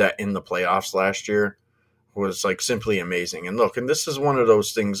you did that in the playoffs last year was like simply amazing. And look, and this is one of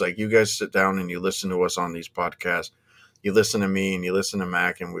those things, like, you guys sit down and you listen to us on these podcasts. You listen to me and you listen to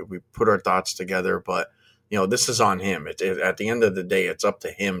Mac, and we put our thoughts together. But, this is on him. At the end of the day, it's up to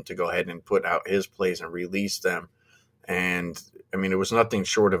him to go ahead and put out his plays and release them. And, I mean, it was nothing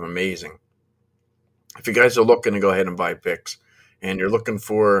short of amazing. If you guys are looking to go ahead and buy picks and you're looking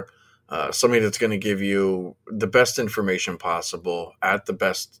for somebody that's going to give you the best information possible at the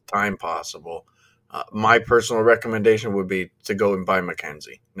best time possible, my personal recommendation would be to go and buy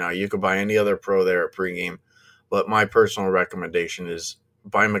Mackenzie. Now, you could buy any other pro there at pregame, but my personal recommendation is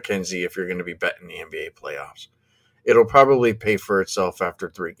buy Mackenzie if you're going to be betting the NBA playoffs. It'll probably pay for itself after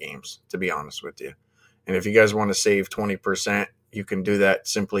 3 games, to be honest with you. And if you guys want to save 20%, you can do that.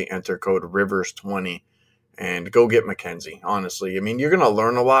 Simply enter code RIVERS20 and go get Mackenzie, honestly. I mean, you're going to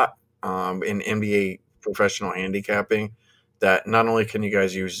learn a lot in NBA professional handicapping that not only can you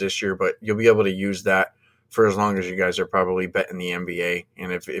guys use this year, but you'll be able to use that for as long as you guys are probably betting the NBA.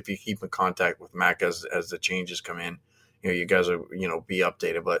 And if you keep in contact with Mac as the changes come in, you guys will, be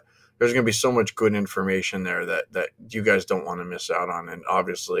updated. But there's going to be so much good information there that you guys don't want to miss out on. And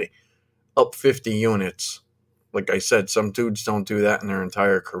obviously, up 50 units, like I said, some dudes don't do that in their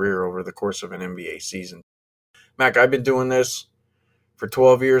entire career over the course of an NBA season. Mac, I've been doing this for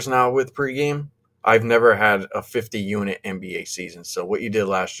 12 years now with pregame. I've never had a 50-unit NBA season. So what you did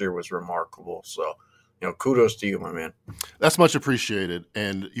last year was remarkable. So, kudos to you, my man. That's much appreciated,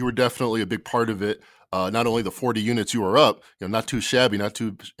 and you were definitely a big part of it. Not only the 40 units you were up, not too shabby, you're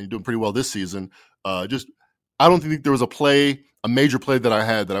doing pretty well this season. I don't think there was a major play that I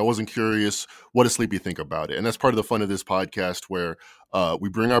had that I wasn't curious what does Sleepy think about it, and that's part of the fun of this podcast where we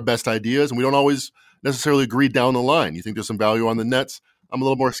bring our best ideas, and we don't always necessarily agree down the line. You think there's some value on the Nets? I'm a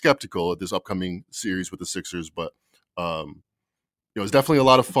little more skeptical at this upcoming series with the Sixers, but it's definitely a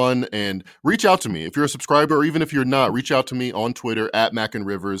lot of fun. And reach out to me if you're a subscriber, or even if you're not. Reach out to me on Twitter at Mac and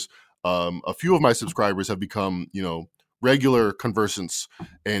Rivers. A few of my subscribers have become regular conversants,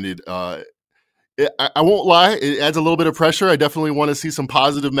 and I won't lie, it adds a little bit of pressure. I definitely want to see some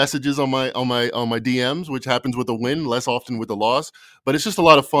positive messages on my DMs, which happens with a win, less often with a loss. But it's just a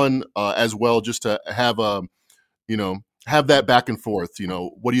lot of fun as well, just to have have that back and forth.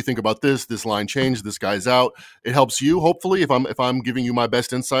 What do you think about this? This line changed. This guy's out. It helps you, hopefully, if I'm giving you my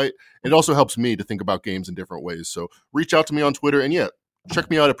best insight. It also helps me to think about games in different ways. So reach out to me on Twitter, and check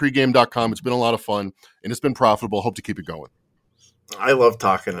me out at pregame.com. It's been a lot of fun, and it's been profitable. Hope to keep it going. I love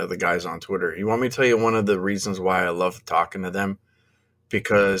talking to the guys on Twitter. You want me to tell you one of the reasons why I love talking to them?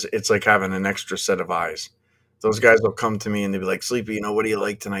 Because it's like having an extra set of eyes. Those guys will come to me and they'll be like, Sleepy, what do you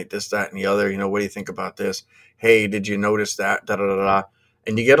like tonight? This, that, and the other. What do you think about this? Hey, did you notice that? Da, da, da, da.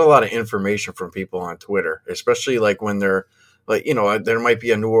 And you get a lot of information from people on Twitter, especially like when they're like, there might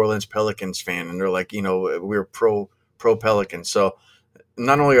be a New Orleans Pelicans fan and they're like, we're pro Pelicans. So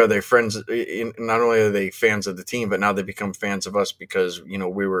not only are they friends, not only are they fans of the team, but now they become fans of us because, we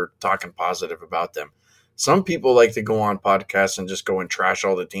were talking positive about them. Some people like to go on podcasts and just go and trash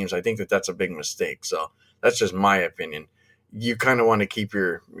all the teams. I think that that's a big mistake. So that's just my opinion. You kind of want to keep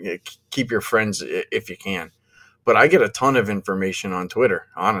your friends if you can. But I get a ton of information on Twitter.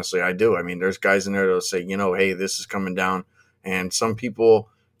 Honestly, I do. I mean, there's guys in there that'll say, hey, this is coming down. And some people,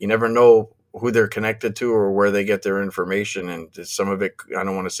 you never know who they're connected to or where they get their information. And some of it, I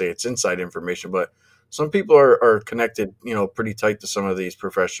don't want to say it's inside information, but some people are connected, pretty tight to some of these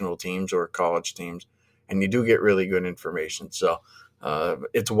professional teams or college teams. And you do get really good information. So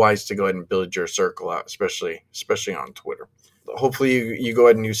it's wise to go ahead and build your circle out, especially on Twitter. Hopefully you go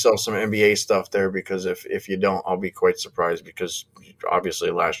ahead and you sell some NBA stuff there, because if you don't, I'll be quite surprised, because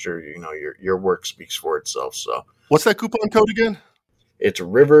obviously last year, your work speaks for itself. So what's that coupon code again? It's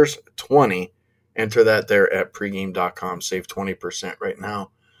Rivers20. Enter that there at pregame.com. Save 20% right now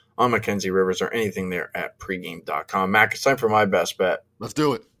on Mackenzie Rivers or anything there at pregame.com. Mac, it's time for my best bet. Let's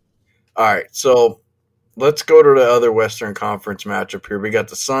do it. All right, so let's go to the other Western Conference matchup here. We got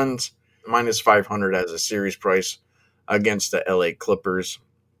the Suns minus 500 as a series price against the LA Clippers.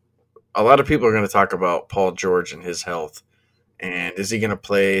 A lot of people are going to talk about Paul George and his health. And is he going to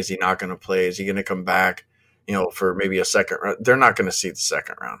play? Is he not going to play? Is he going to come back, for maybe a second round? They're not going to see the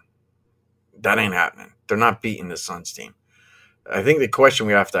second round. That ain't happening. They're not beating the Suns team. I think the question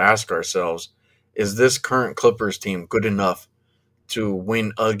we have to ask ourselves is this current Clippers team good enough to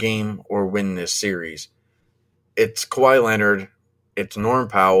win a game or win this series? It's Kawhi Leonard, it's Norm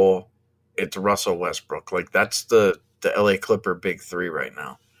Powell, it's Russell Westbrook. Like, that's the LA Clipper big three right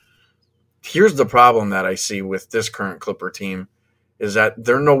now. Here's the problem that I see with this current Clipper team is that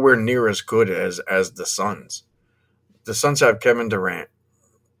they're nowhere near as good as the Suns. The Suns have Kevin Durant,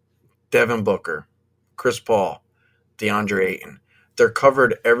 Devin Booker, Chris Paul, DeAndre Ayton. They're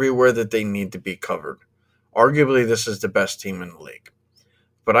covered everywhere that they need to be covered. Arguably, this is the best team in the league.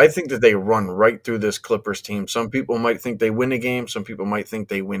 But I think that they run right through this Clippers team. Some people might think they win a game. Some people might think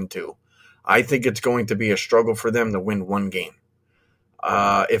they win two. I think it's going to be a struggle for them to win one game.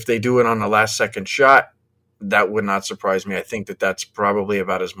 If they do it on the last second shot, that would not surprise me. I think that that's probably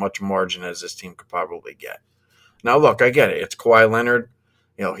about as much margin as this team could probably get. Now, look, I get it. It's Kawhi Leonard.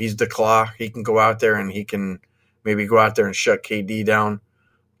 He's the claw. He can go out there and he can maybe go out there and shut KD down.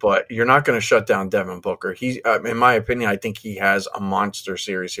 But you're not going to shut down Devin Booker. In my opinion, I think he has a monster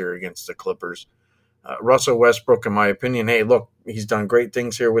series here against the Clippers. Russell Westbrook, in my opinion, hey, look, he's done great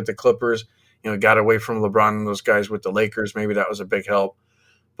things here with the Clippers. Got away from LeBron and those guys with the Lakers. Maybe that was a big help.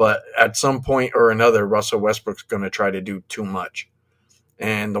 But at some point or another, Russell Westbrook's going to try to do too much.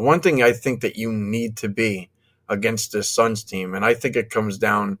 And the one thing I think that you need to be against this Suns team, and I think it comes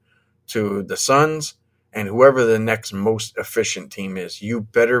down to the Suns and whoever the next most efficient team is, you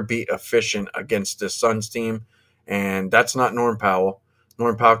better be efficient against this Suns team. And that's not Norm Powell.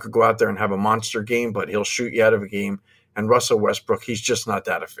 Norm Powell could go out there and have a monster game, but he'll shoot you out of a game. And Russell Westbrook, he's just not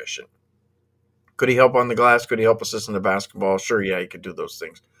that efficient. Could he help on the glass? Could he help assist in the basketball? Sure, yeah, he could do those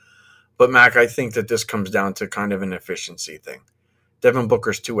things. But, Mac, I think that this comes down to kind of an efficiency thing. Devin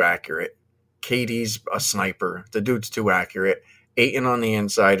Booker's too accurate. KD's a sniper. The dude's too accurate. Ayton on the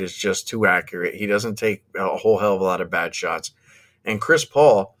inside is just too accurate. He doesn't take a whole hell of a lot of bad shots. And Chris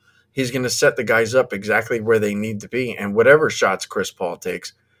Paul, he's going to set the guys up exactly where they need to be. And whatever shots Chris Paul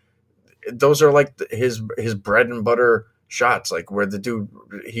takes, those are like his bread and butter shots, like where the dude,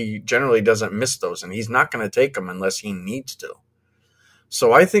 he generally doesn't miss those, and he's not going to take them unless he needs to.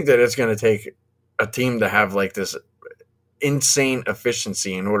 So I think that it's going to take a team to have like this insane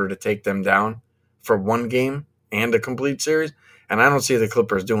efficiency in order to take them down for one game and a complete series. And I don't see the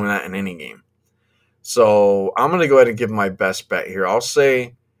Clippers doing that in any game. So I'm going to go ahead and give my best bet here. I'll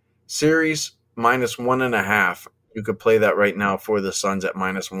say series -1.5. You could play that right now for the Suns at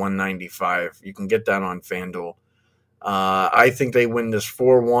 -195. You can get that on FanDuel. I think they win this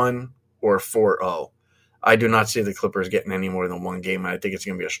 4-1 or 4-0. I do not see the Clippers getting any more than one game, and I think it's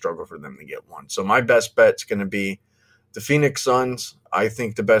going to be a struggle for them to get one. So my best bet is going to be the Phoenix Suns. I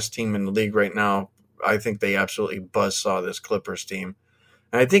think the best team in the league right now. I think they absolutely buzzsaw this Clippers team.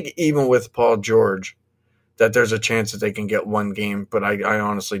 And I think even with Paul George, that there's a chance that they can get one game, but I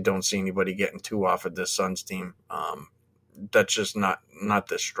honestly don't see anybody getting two off of this Suns team. That's just not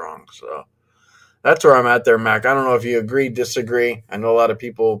this strong. So that's where I'm at there, Mac. I don't know if you agree, disagree. I know a lot of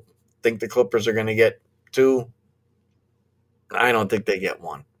people think the Clippers are going to get two. I don't think they get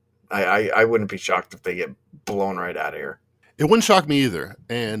one. I wouldn't be shocked if they get blown right out of here. It wouldn't shock me either.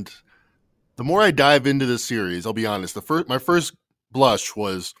 And the more I dive into this series, I'll be honest, my first blush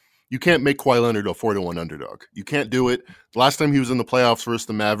was you can't make Kawhi Leonard a 4-1 underdog. You can't do it. The last time he was in the playoffs versus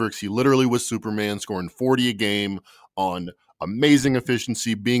the Mavericks, he literally was Superman, scoring 40 a game on amazing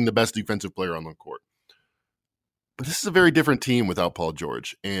efficiency, being the best defensive player on the court. But this is a very different team without Paul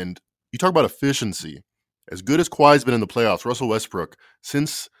George. And you talk about efficiency. As good as Kawhi's been in the playoffs, Russell Westbrook,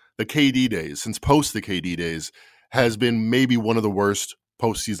 since the KD days, since post the KD days, has been maybe one of the worst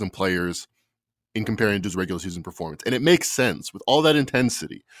postseason players in comparing to his regular season performance. And it makes sense with all that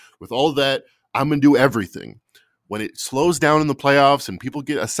intensity, with all that I'm going to do everything. When it slows down in the playoffs and people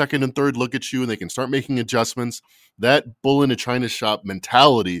get a second and third look at you and they can start making adjustments, that bull in a China shop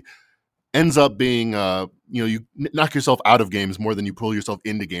mentality ends up being, you knock yourself out of games more than you pull yourself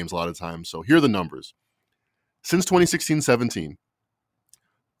into games a lot of times. So here are the numbers. Since 2016-17,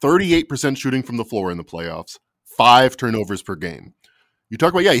 38% shooting from the floor in the playoffs, 5 turnovers per game. You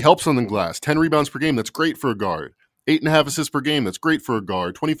talk about, he helps on the glass, 10 rebounds per game. That's great for a guard. 8.5 assists per game. That's great for a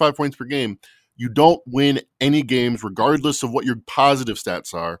guard. 25 points per game. You don't win any games, regardless of what your positive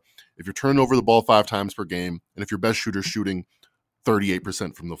stats are, if you're turning over the ball 5 times per game and if your best shooter's shooting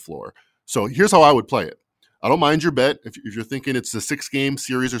 38% from the floor. So here's how I would play it. I don't mind your bet. If you're thinking it's a 6-game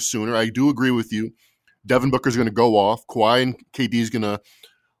series or sooner, I do agree with you. Devin Booker's going to go off. Kawhi and KD is going to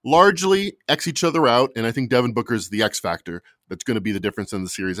largely X each other out, and I think Devin Booker's the X factor that's going to be the difference in the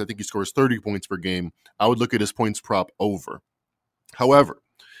series. I think he scores 30 points per game. I would look at his points prop over. However,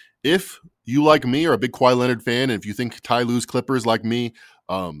 if you, like me, are a big Kawhi Leonard fan, and if you think Ty Lue's Clippers, like me,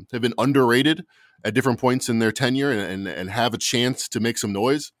 have been underrated at different points in their tenure and have a chance to make some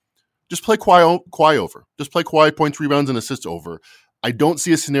noise, just play Kawhi over. Just play Kawhi points, rebounds, and assists over. I don't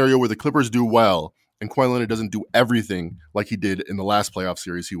see a scenario where the Clippers do well and Kawhi Leonard doesn't do everything like he did in the last playoff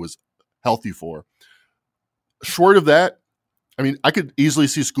series he was healthy for. Short of that, I mean, I could easily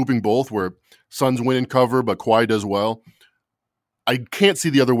see scooping both where Suns win and cover, but Kawhi does well. I can't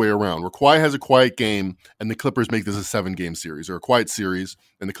see the other way around, where Kawhi has a quiet game and the Clippers make this a 7-game series, or a quiet series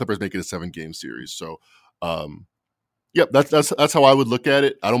and the Clippers make it a 7-game series. So, that's how I would look at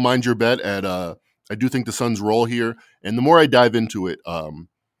it. I don't mind your bet at I do think the Suns roll here, and the more I dive into it,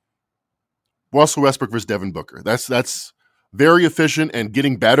 Russell Westbrook versus Devin Booker. That's very efficient and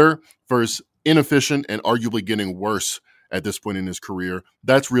getting better versus inefficient and arguably getting worse at this point in his career.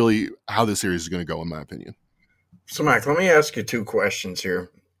 That's really how this series is going to go, in my opinion. So, Mac, let me ask you 2 questions here.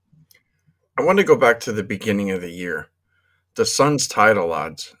 I want to go back to the beginning of the year, the Suns title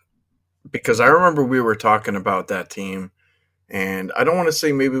odds, because I remember we were talking about that team, and I don't want to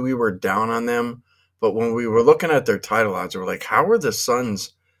say maybe we were down on them, but when we were looking at their title odds, we were like, how are the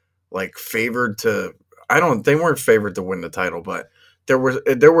Suns favored to? They weren't favored to win the title, but there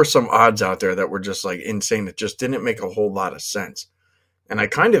were some odds out there that were just insane. It just didn't make a whole lot of sense. And I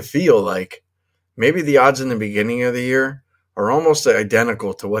kind of feel like maybe the odds in the beginning of the year are almost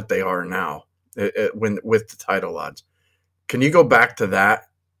identical to what they are now with the title odds. Can you go back to that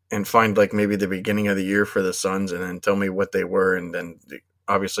and find maybe the beginning of the year for the Suns and then tell me what they were, and then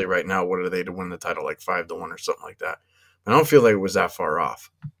obviously right now, what are they to win the title, 5-1 or something like that? I don't feel like it was that far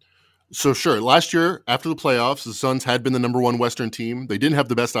off. So sure, last year after the playoffs, the Suns had been the number 1 Western team. They didn't have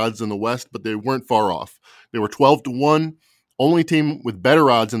the best odds in the West, but they weren't far off. They were 12-1. Only team with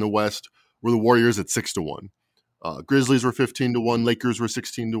better odds in the West were the Warriors at 6-1. Grizzlies were 15-1, Lakers were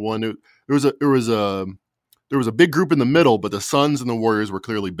 16-1. There was a big group in the middle, but the Suns and the Warriors were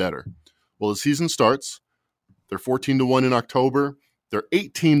clearly better. Well, the season starts. They're 14-1 in October. They're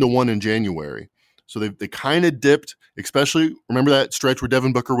 18-1 in January. So they kind of dipped, especially remember that stretch where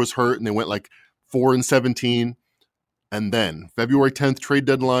Devin Booker was hurt and they went like 4-17. And then February 10th trade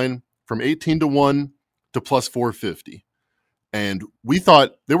deadline from 18-1 to plus 450. And we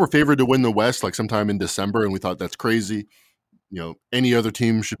thought they were favored to win the West like sometime in December, and we thought that's crazy. Any other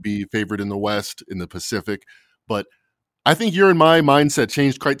team should be favored in the West, in the Pacific. But I think your and my mindset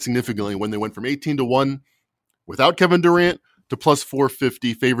changed quite significantly when they went from 18-1 without Kevin Durant to plus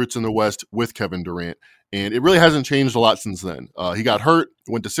 450 favorites in the West with Kevin Durant. And it really hasn't changed a lot since then. He got hurt,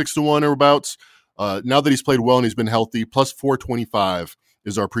 went to 6-1 or abouts. Now that he's played well and he's been healthy, plus 425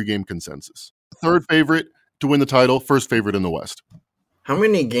 is our pregame consensus. Third favorite to win the title, first favorite in the West. How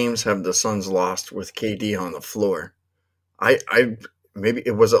many games have the Suns lost with KD on the floor? I maybe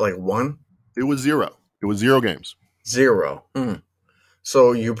it was like one? It was 0. It was 0 games. 0.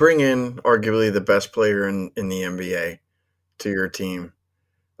 So you bring in arguably the best player in the NBA to your team.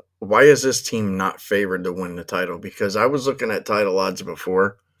 Why is this team not favored to win the title? Because I was looking at title odds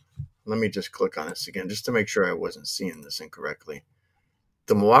before. Let me just click on this again just to make sure I wasn't seeing this incorrectly.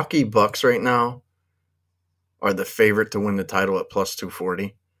 The Milwaukee Bucks right now are the favorite to win the title at plus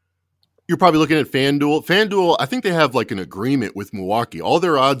 240. You're probably looking at FanDuel. FanDuel, I think they have like an agreement with Milwaukee. All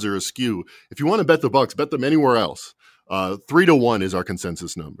their odds are askew. If you want to bet the Bucks, bet them anywhere else. 3-1 is our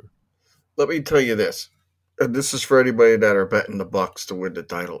consensus number. Let me tell you this. This is for anybody that are betting the Bucks to win the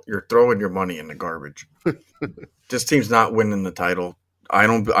title. You're throwing your money in the garbage. This team's not winning the title. I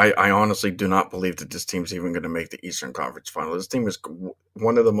honestly do not believe that this team's even going to make the Eastern Conference Final. This team is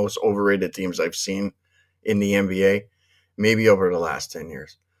one of the most overrated teams I've seen in the NBA, maybe over the last 10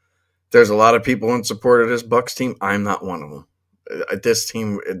 years. There's a lot of people in support of this Bucks team. I'm not one of them. This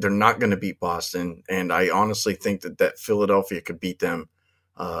team, they're not going to beat Boston, and I honestly think that Philadelphia could beat them.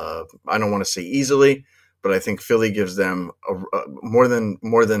 I don't want to say easily, but I think Philly gives them more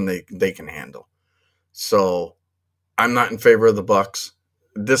than they can handle. So I'm not in favor of the Bucks.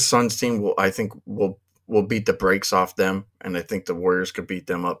 This Suns team will beat the brakes off them, and I think the Warriors could beat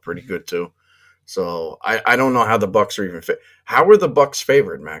them up pretty good too. So I don't know how the Bucks are even fit. How are the Bucks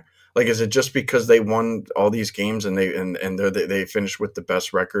favored, Mac? Like, is it just because they won all these games and they finished with the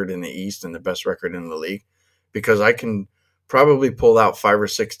best record in the East and the best record in the league? Because I can probably pull out 5 or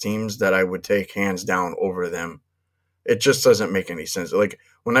 6 teams that I would take hands down over them. It just doesn't make any sense. Like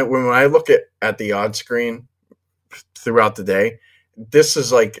when I look at the odds screen throughout the day, this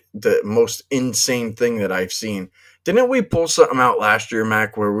is like the most insane thing that I've seen. Didn't we pull something out last year,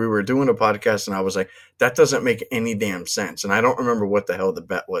 Mac, where we were doing a podcast and I was like, that doesn't make any damn sense. And I don't remember what the hell the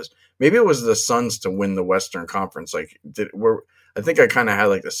bet was. Maybe it was the Suns to win the Western Conference. I think I kind of had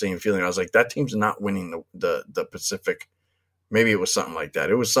like the same feeling. I was like, that team's not winning the Pacific. Maybe it was something like that.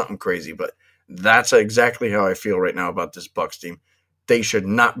 It was something crazy, but that's exactly how I feel right now about this Bucks team. They should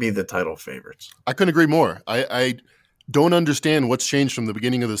not be the title favorites. I couldn't agree more. I don't understand what's changed from the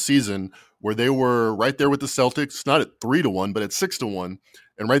beginning of the season, where they were right there with the Celtics, not at 3-1, but at 6-1,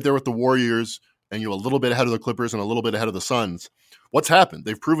 and right there with the Warriors, and a little bit ahead of the Clippers and a little bit ahead of the Suns. What's happened?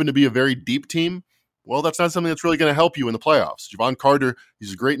 They've proven to be a very deep team. Well, that's not something that's really going to help you in the playoffs. Javon Carter,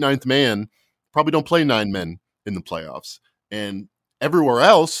 he's a great 9th man. Probably don't play 9 men in the playoffs. And everywhere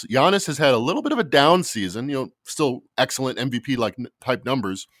else, Giannis has had a little bit of a down season, still excellent MVP-like type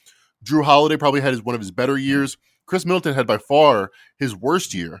numbers. Drew Holiday probably had one of his better years. Chris Middleton had by far his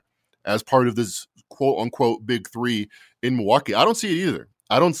worst year as part of this quote-unquote big 3 in Milwaukee. I don't see it either.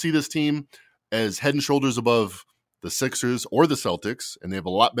 I don't see this team as head and shoulders above the Sixers or the Celtics, and they have a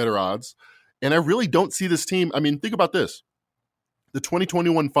lot better odds. And I really don't see this team. I mean, think about this. The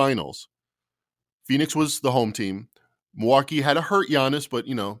 2021 finals, Phoenix was the home team. Milwaukee had a hurt Giannis, but,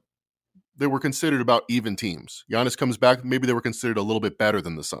 they were considered about even teams. Giannis comes back, maybe they were considered a little bit better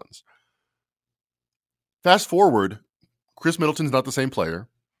than the Suns. Fast forward, Chris Middleton's not the same player.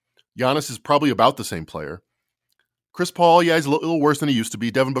 Giannis is probably about the same player. Chris Paul, he's a little worse than he used to be.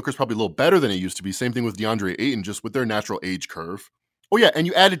 Devin Booker's probably a little better than he used to be. Same thing with DeAndre Ayton, just with their natural age curve. Oh, yeah, and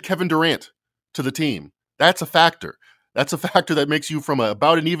you added Kevin Durant to the team. That's a factor. That's a factor that makes you from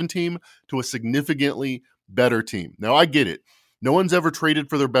about an even team to a significantly better team. Now, I get it. No one's ever traded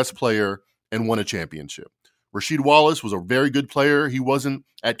for their best player and won a championship. Rasheed Wallace was a very good player. He wasn't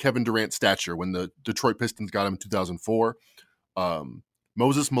at Kevin Durant's stature when the Detroit Pistons got him in 2004.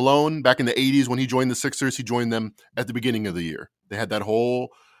 Moses Malone, back in the 80s when he joined the Sixers, he joined them at the beginning of the year. They had that whole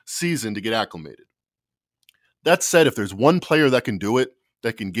season to get acclimated. That said, if there's one player that can do it,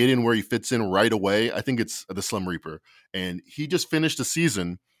 that can get in where he fits in right away, I think it's the Slim Reaper. And he just finished a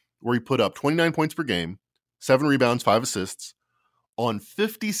season where he put up 29 points per game, 7 rebounds, 5 assists on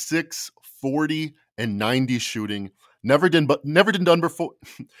 56, 40, and 90 shooting. Never been done before.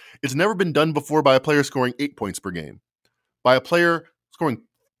 It's never been done before by a player scoring 8 points per game. By a player scoring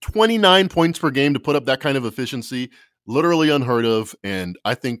 29 points per game to put up that kind of efficiency, literally unheard of. And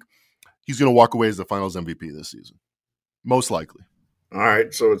I think he's going to walk away as the Finals MVP this season, most likely. All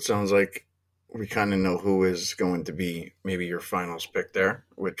right, so it sounds like we kind of know who is going to be maybe your Finals pick there,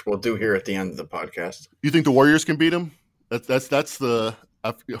 which we'll do here at the end of the podcast. You think the Warriors can beat him? That's the.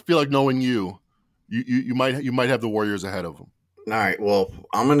 I feel like knowing you might have the Warriors ahead of them. All right, well,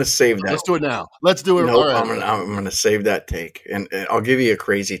 I'm going to save that. Let's do it now. Let's do it. No, right. I'm going to save that take, and I'll give you a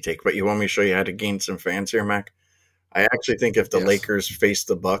crazy take. But you want me to show you how to gain some fans here, Mac? I actually think if the Lakers face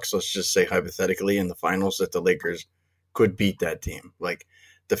the Bucks, let's just say hypothetically in the Finals, that the Lakers could beat that team. Like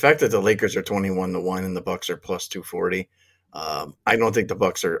the fact that the Lakers are 21-1 and the Bucks are plus 240, I don't think the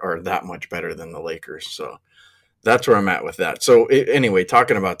Bucks are that much better than the Lakers. So that's where I'm at with that. So anyway,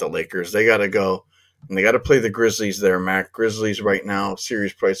 talking about the Lakers, they got to go and they got to play the Grizzlies there, Mac. Grizzlies right now,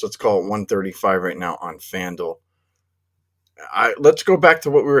 series price, let's call it 135 right now on FanDuel. Let's go back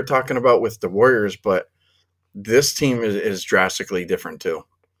to what we were talking about with the Warriors, but this team is drastically different too.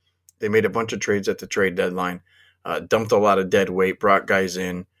 They made a bunch of trades at the trade deadline, dumped a lot of dead weight, brought guys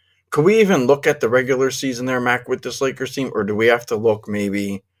in. Could we even look at the regular season there, Mac, with this Lakers team, or do we have to look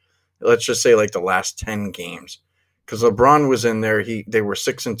maybe, let's just say like the last 10 games? Because LeBron was in there. They were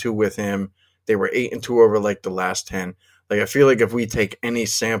 6-2 with him. They were 8-2 over like the last 10. Like I feel like if we take any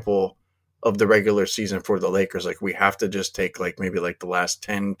sample of the regular season for the Lakers, like we have to just take like maybe like the last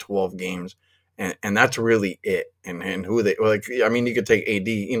 10, 12 games. And that's really it. And who they like, I mean, you could take AD,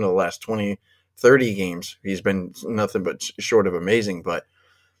 the last 20, 30 games. He's been nothing but short of amazing. But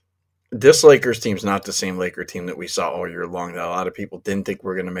this Lakers team's not the same Laker team that we saw all year long. That a lot of people didn't think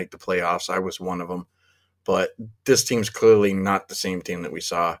we're going to make the playoffs. I was one of them. But this team's clearly not the same team that we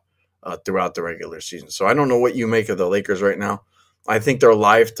saw throughout the regular season. So I don't know what you make of the Lakers right now. I think they're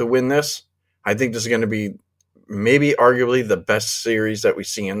live to win this. I think this is going to be maybe arguably the best series that we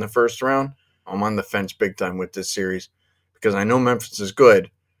see in the first round. I'm on the fence big time with this series because I know Memphis is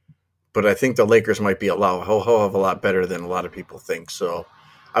good, but I think the Lakers might be a whole hell of a lot better than a lot of people think. So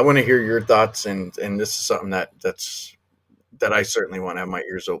I want to hear your thoughts, and this is something that I certainly want to have my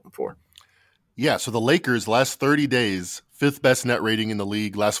ears open for. Yeah, so the Lakers, last 30 days, 5th best net rating in the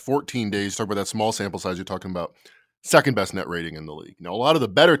league. Last 14 days, talk about that small sample size you're talking about, 2nd best net rating in the league. Now, a lot of the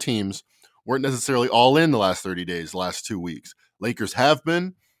better teams weren't necessarily all in the last 30 days, the last 2 weeks. Lakers have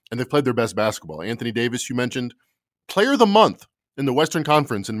been, and they've played their best basketball. Anthony Davis, you mentioned, player of the month in the Western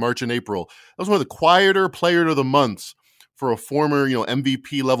Conference in March and April. That was one of the quieter player of the months for a former,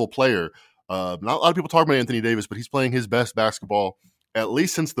 MVP level player. Not a lot of people talk about Anthony Davis, but he's playing his best basketball at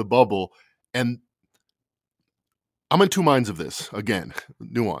least since the bubble. And I'm in two minds of this. Again,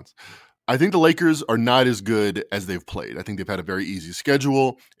 nuance. I think the Lakers are not as good as they've played. I think they've had a very easy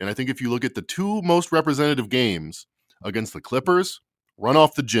schedule. And I think if you look at the 2 most representative games against the Clippers, run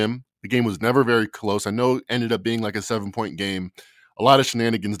off the gym. The game was never very close. I know it ended up being like a 7-point game. A lot of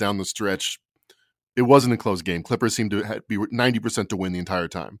shenanigans down the stretch. It wasn't a close game. Clippers seemed to be 90% to win the entire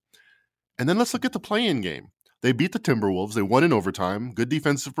time. And then let's look at the play-in game. They beat the Timberwolves. They won in overtime. Good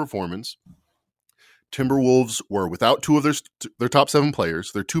defensive performance. Timberwolves were without 2 of their top 7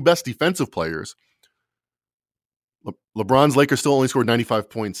 players. Their 2 best defensive players. LeBron's Lakers still only scored 95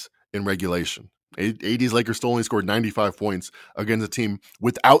 points in regulation. AD's Lakers still only scored 95 points against a team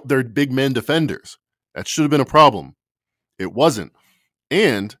without their big men defenders. That should have been a problem. It wasn't.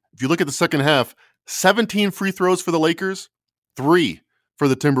 And if you look at the second half, 17 free throws for the Lakers, 3 for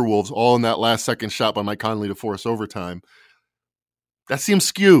the Timberwolves, all in that last second shot by Mike Conley to force overtime. That seems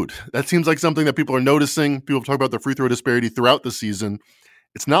skewed. That seems like something that people are noticing. People talk about the free throw disparity throughout the season.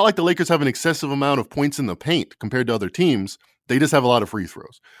 It's not like the Lakers have an excessive amount of points in the paint compared to other teams. They just have a lot of free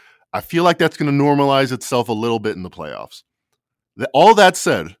throws. I feel like that's going to normalize itself a little bit in the playoffs. All that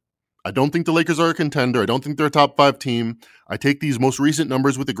said, I don't think the Lakers are a contender. I don't think they're a top 5 team. I take these most recent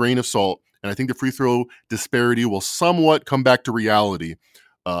numbers with a grain of salt, and I think the free throw disparity will somewhat come back to reality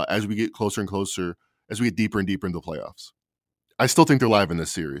as we get closer and closer, as we get deeper and deeper into the playoffs. I still think they're live in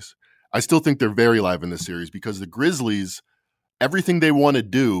this series. I still think they're very live in this series because the Grizzlies, everything they want to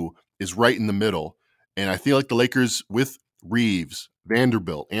do is right in the middle. And I feel like the Lakers with Reeves,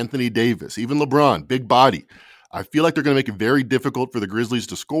 Vanderbilt, Anthony Davis, even LeBron, big body. I feel like they're going to make it very difficult for the Grizzlies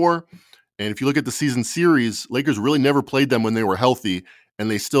to score. And if you look at the season series, Lakers really never played them when they were healthy, and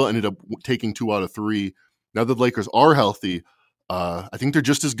they still ended up taking 2 out of 3. Now that the Lakers are healthy, I think they're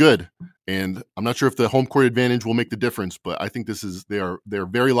just as good, and I'm not sure if the home court advantage will make the difference, but I think they're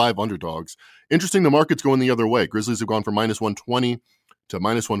very live underdogs. Interesting, the market's going the other way. Grizzlies have gone from -120 to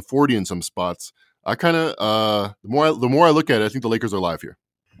 -140 in some spots. I kind of the more I look at it, I think the Lakers are live here.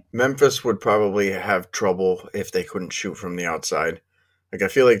 Memphis would probably have trouble if they couldn't shoot from the outside. Like I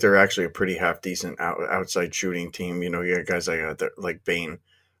feel like they're actually a pretty half decent outside shooting team. You got guys like Bane.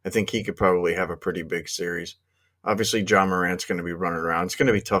 I think he could probably have a pretty big series. Obviously, John Morant's going to be running around. It's going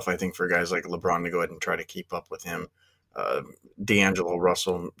to be tough, I think, for guys like LeBron to go ahead and try to keep up with him. D'Angelo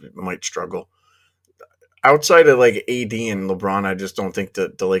Russell might struggle. Outside of like AD and LeBron, I just don't think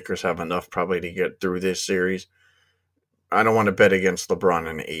that the Lakers have enough probably to get through this series. I don't want to bet against LeBron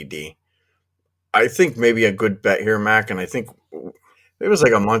and AD. I think maybe a good bet here, Mac, and I think it was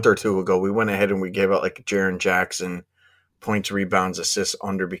like a month or two ago, we went ahead and we gave out like Jaren Jackson points, rebounds, assists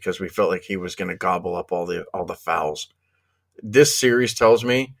under because we felt like he was going to gobble up all the fouls. This series tells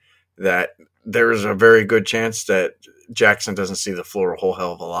me that there's a very good chance that Jackson doesn't see the floor a whole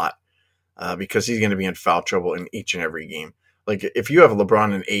hell of a lot because he's going to be in foul trouble in each and every game. Like if you have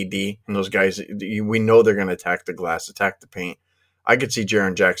LeBron and AD and those guys, we know they're going to attack the glass, attack the paint. I could see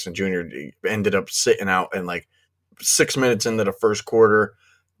Jaren Jackson Jr. ended up sitting out and like 6 minutes into the first quarter,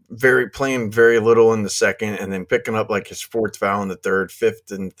 playing very little in the second, and then picking up like his fourth foul in the third, fifth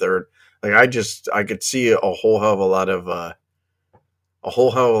and third. Like I could see a whole hell of a lot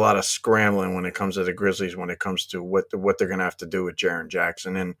of scrambling when it comes to the Grizzlies, when it comes to what they're going to have to do with Jaren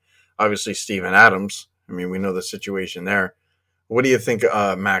Jackson and obviously Steven Adams. I mean, we know the situation there. What do you think,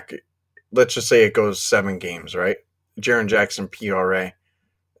 Mac? Let's just say it goes 7 games, right? Jaren Jackson PRA.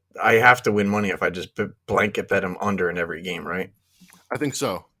 I have to win money if I just blanket bet him under in every game, right? I think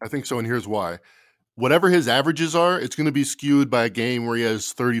so, and here's why. Whatever his averages are, it's going to be skewed by a game where he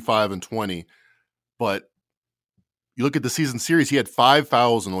has 35 and 20. But you look at the season series, he had 5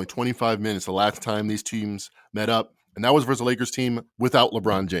 fouls in only 25 minutes the last time these teams met up, and that was versus the Lakers team without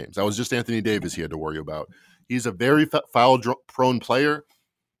LeBron James. That was just Anthony Davis he had to worry about. He's a very foul-prone player.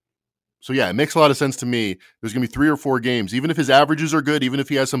 So, yeah, it makes a lot of sense to me. There's going to be 3 or 4 games. Even if his averages are good, even if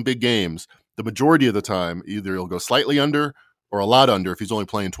he has some big games, the majority of the time, either he'll go slightly under or a lot under if he's only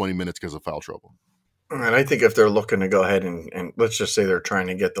playing 20 minutes because of foul trouble. And I think if they're looking to go ahead and let's just say they're trying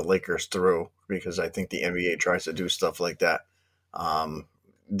to get the Lakers through, because I think the NBA tries to do stuff like that.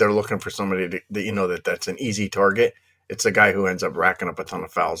 They're looking for somebody that's an easy target. It's a guy who ends up racking up a ton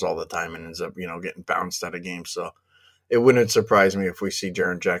of fouls all the time and ends up, getting bounced out of games. So it wouldn't surprise me if we see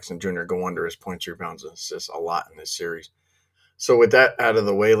Jaren Jackson Jr. go under his points, rebounds, and assists a lot in this series. So with that out of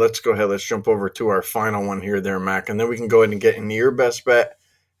the way, let's go ahead. Let's jump over to our final one here, Mac, and then we can go ahead and get into your best bet,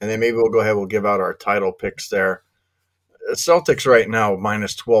 and then maybe we'll go ahead. We'll give out our title picks there. The Celtics right now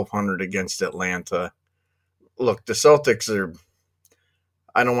minus 1,200 against Atlanta. Look, the Celtics are.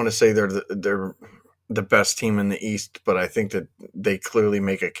 I don't want to say they're the best team in the East, but I think that they clearly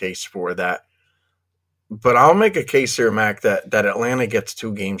make a case for that. But I'll make a case here, Mac, that Atlanta gets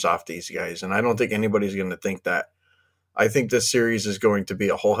 2 games off these guys, and I don't think anybody's going to think that. I think this series is going to be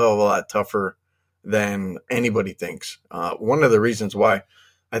a whole hell of a lot tougher than anybody thinks. One of the reasons why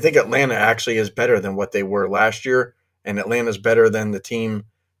I think Atlanta actually is better than what they were last year, and Atlanta's better than the team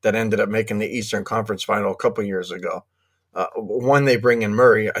that ended up making the Eastern Conference Final a couple years ago. One, they bring in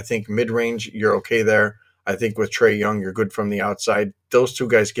Murray. I think mid-range, you're okay there. I think with Trae Young, you're good from the outside. Those 2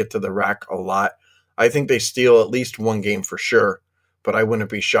 guys get to the rack a lot. I think they steal at least 1 game for sure, but I wouldn't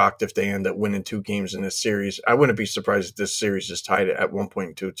be shocked if they end up winning 2 games in this series. I wouldn't be surprised if this series is tied at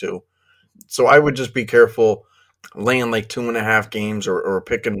 1.22. So I would just be careful laying like 2.5 games or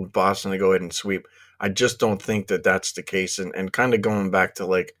picking Boston to go ahead and sweep. I just don't think that that's the case. And kind of going back to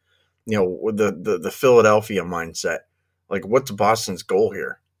like, the Philadelphia mindset. Like, what's Boston's goal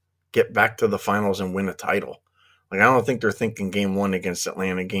here? Get back to the finals and win a title. Like, I don't think they're thinking game 1 against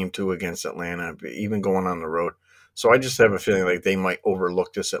Atlanta, game 2 against Atlanta, even going on the road. So I just have a feeling like they might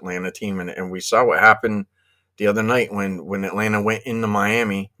overlook this Atlanta team. And we saw what happened the other night when Atlanta went into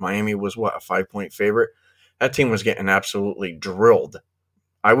Miami. Miami was, a 5-point favorite? That team was getting absolutely drilled.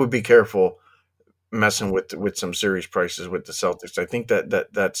 I would be careful messing with some series prices with the Celtics. I think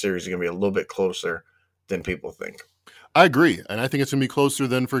that series is going to be a little bit closer than people think. I agree, and I think it's going to be closer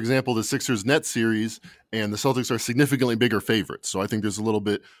than, for example, the Sixers-Nets series, and the Celtics are significantly bigger favorites. So I think there's a little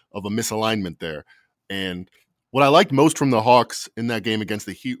bit of a misalignment there. And what I liked most from the Hawks in that game against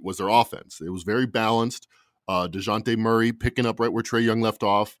the Heat was their offense. It was very balanced. DeJounte Murray picking up right where Trae Young left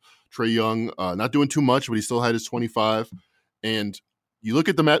off. Trae Young not doing too much, but he still had his 25. And you look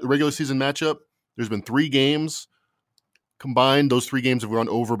at the regular season matchup, there's been 3 games combined. Those 3 games have gone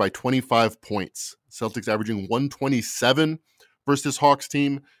over by 25 points. Celtics averaging 127 versus this Hawks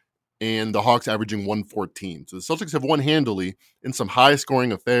team, and the Hawks averaging 114. So the Celtics have won handily in some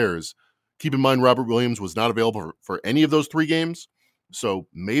high-scoring affairs. Keep in mind, Robert Williams was not available for any of those 3 games, so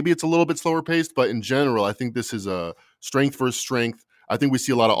maybe it's a little bit slower paced, but in general, I think this is a strength versus strength. I think we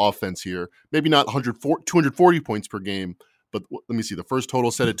see a lot of offense here. Maybe not 240 points per game, but let me see. The first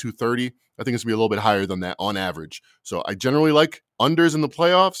total set at 230. I think it's going to be a little bit higher than that on average. So I generally like unders in the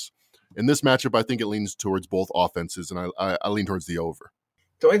playoffs. In this matchup, I think it leans towards both offenses, and I lean towards the over.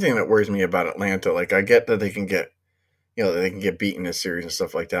 The only thing that worries me about Atlanta, like I get that they can get, they can get beaten in a series and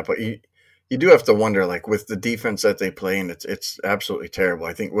stuff like that, but you do have to wonder, like with the defense that they play, and it's absolutely terrible.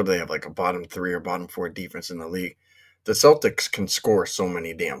 I think, what do they have, like a bottom 3 or bottom 4 defense in the league? The Celtics can score so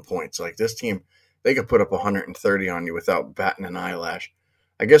many damn points. Like this team, they could put up 130 on you without batting an eyelash.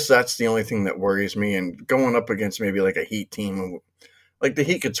 I guess that's the only thing that worries me. And going up against maybe like a Heat team, like the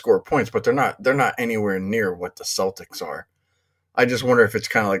Heat could score points, but they're not anywhere near what the Celtics are. I just wonder if it's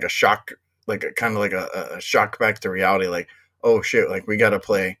kind of like a shock, like a shock back to reality. Like, oh shit, like we got to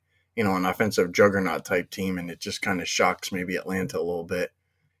play, an offensive juggernaut type team, and it just kind of shocks maybe Atlanta a little bit.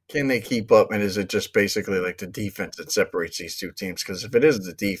 Can they keep up, and is it just basically like the defense that separates these two teams? Because if it is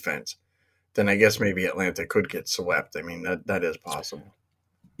the defense, then I guess maybe Atlanta could get swept. I mean, that is possible.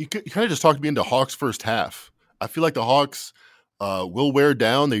 You kind of just talked me into Hawks first half. I feel like the Hawks will wear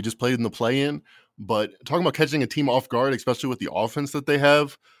down. They just played in the play-in. But talking about catching a team off guard, especially with the offense that they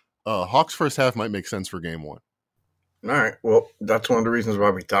have, Hawks first half might make sense for game 1. All right. Well, that's one of the reasons why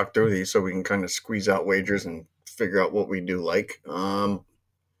we talk through these, so we can kind of squeeze out wagers and figure out what we do like.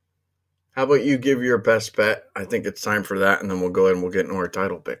 How about you give your best bet? I think it's time for that, and then we'll go ahead and we'll get into our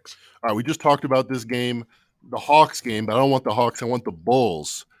title picks. All right, we just talked about this game, the Hawks game, but I don't want the Hawks. I want the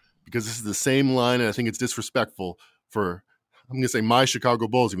Bulls, because this is the same line, and I think it's disrespectful for, I'm going to say, my Chicago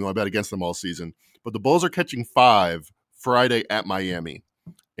Bulls, even though I bet against them all season. But the Bulls are catching 5 Friday at Miami,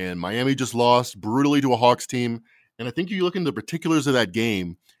 and Miami just lost brutally to a Hawks team. And I think you look into the particulars of that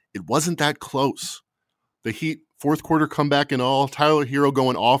game, it wasn't that close. The Heat, fourth quarter comeback and all, Tyler Hero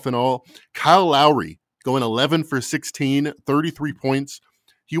going off and all, Kyle Lowry going 11 for 16, 33 points.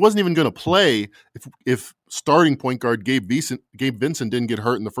 He wasn't even going to play if starting point guard Gabe Vincent didn't get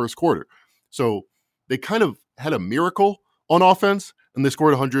hurt in the first quarter. So they kind of had a miracle on offense, and they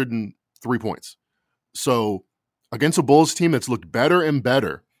scored 103 points. So against a Bulls team that's looked better and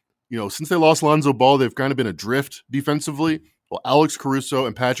better, since they lost Lonzo Ball, they've kind of been adrift defensively. Well, Alex Caruso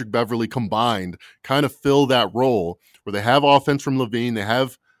and Patrick Beverley combined kind of fill that role where they have offense from LaVine, they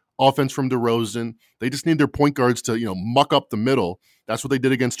have offense from DeRozan. They just need their point guards to, muck up the middle. That's what they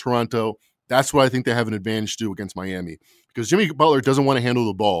did against Toronto. That's what I think they have an advantage to do against Miami, because Jimmy Butler doesn't want to handle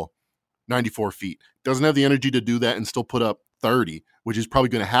the ball 94 feet. Doesn't have the energy to do that and still put up 30, which he's probably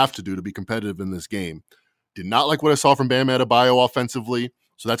going to have to do to be competitive in this game. Did not like what I saw from Bam Adebayo offensively,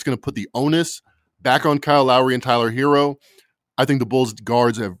 so that's going to put the onus back on Kyle Lowry and Tyler Hero. I think the Bulls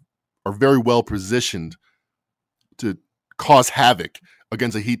guards are very well positioned to cause havoc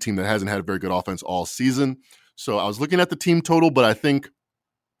against a Heat team that hasn't had a very good offense all season. So I was looking at the team total, but I think,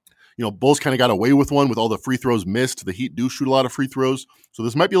 Bulls kind of got away with one with all the free throws missed. The Heat do shoot a lot of free throws. So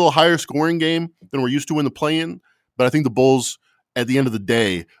this might be a little higher scoring game than we're used to in the play-in, but I think the Bulls, at the end of the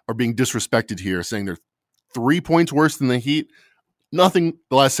day, are being disrespected here, saying they're 3 points worse than the Heat. Nothing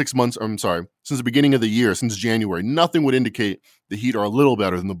the last 6 months, since the beginning of the year, since January, nothing would indicate the Heat are a little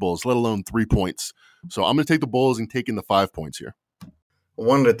better than the Bulls, let alone 3 points. So I'm going to take the Bulls and taking the 5 points here.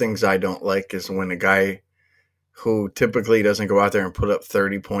 One of the things I don't like is when a guy who typically doesn't go out there and put up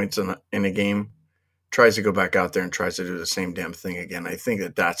 30 points in a game tries to go back out there and tries to do the same damn thing again. I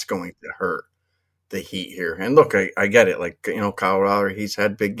think that's going to hurt the Heat here. And look, I get it. Like, Kyle Lowry, he's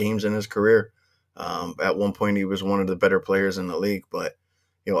had big games in his career. At one point, he was one of the better players in the league, but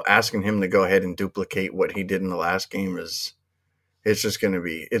asking him to go ahead and duplicate what he did in the last game it's going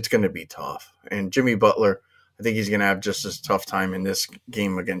to be tough. And Jimmy Butler, I think he's going to have just as tough time in this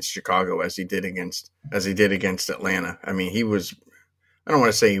game against Chicago as he did against Atlanta. I mean, I don't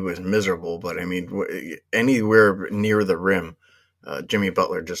want to say he was miserable, but I mean, anywhere near the rim, Jimmy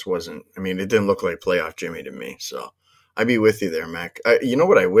Butler just wasn't. I mean, it didn't look like playoff Jimmy to me. So I'd be with you there, Mac. You know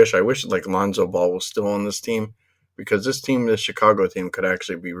what I wish? I wish like Lonzo Ball was still on this team, because this Chicago team, could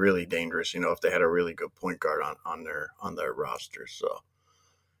actually be really dangerous, if they had a really good point guard on their roster. So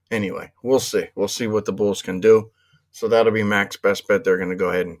anyway, we'll see. We'll see what the Bulls can do. So that'll be Mac's best bet. They're going to go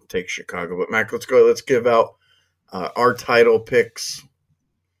ahead and take Chicago. But Mac, let's go. Let's give out our title picks.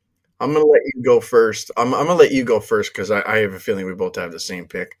 I'm going to let you go first. I'm going to let you go first because I have a feeling we both have the same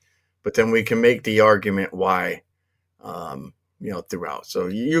pick. But then we can make the argument why, throughout. So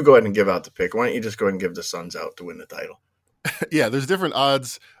you go ahead and give out the pick. Why don't you just go ahead and give the Suns out to win the title? Yeah, there's different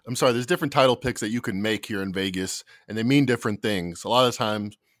odds. I'm sorry, there's different title picks that you can make here in Vegas, and they mean different things. A lot of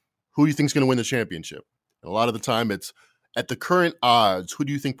times, who do you think is going to win the championship? And a lot of the time, it's at the current odds, who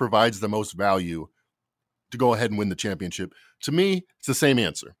do you think provides the most value to go ahead and win the championship? To me, it's the same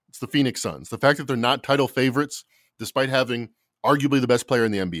answer. It's the Phoenix Suns. The fact that they're not title favorites, despite having arguably the best player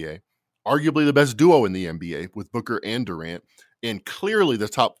in the NBA, arguably the best duo in the NBA with Booker and Durant, and clearly the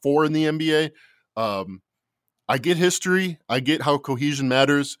top four in the NBA. I get history. I get how cohesion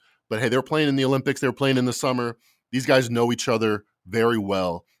matters. But hey, they're playing in the Olympics. They're playing in the summer. These guys know each other very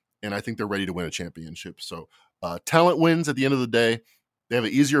well, and I think they're ready to win a championship. So talent wins at the end of the day. They have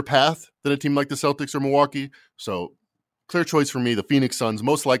an easier path than a team like the Celtics or Milwaukee. So clear choice for me, the Phoenix Suns,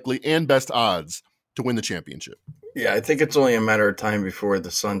 most likely and best odds to win the championship. Yeah, I think it's only a matter of time before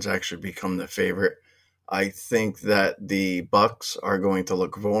the Suns actually become the favorite. I think that the Bucks are going to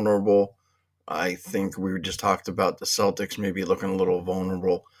look vulnerable. I think we just talked about the Celtics maybe looking a little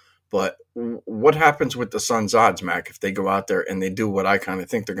vulnerable. But what happens with the Suns' odds, Mac, if they go out there and they do what I kind of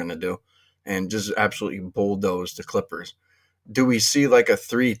think they're going to do and just absolutely bulldoze the Clippers? Do we see like a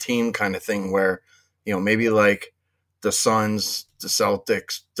 3-team kind of thing where, maybe like the Suns, the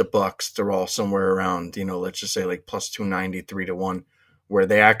Celtics, the Bucks, they're all somewhere around, let's just say like plus 290, 3-1, where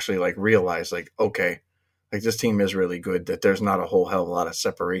they actually like realize like, okay, like this team is really good, that there's not a whole hell of a lot of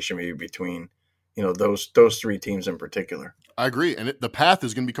separation maybe between, those 3 teams in particular. I agree. And the path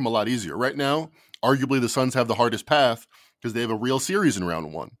is going to become a lot easier. Right now, arguably the Suns have the hardest path because they have a real series in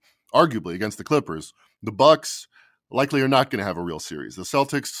round one, arguably against the Clippers. The Bucks likely are not going to have a real series. The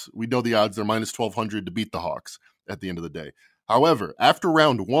Celtics, we know the odds, they're minus 1,200 to beat the Hawks at the end of the day. However, after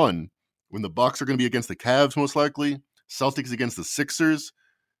round one, when the Bucks are going to be against the Cavs most likely, Celtics against the Sixers,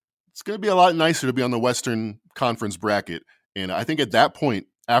 it's going to be a lot nicer to be on the Western Conference bracket. And I think at that point,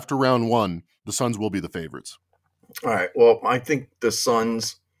 after round one, the Suns will be the favorites. All right. Well, I think the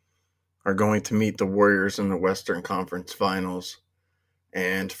Suns are going to meet the Warriors in the Western Conference Finals.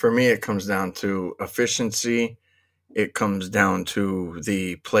 And for me, it comes down to efficiency. It comes down to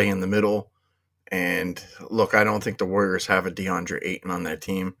the play in the middle. And look, I don't think the Warriors have a DeAndre Ayton on that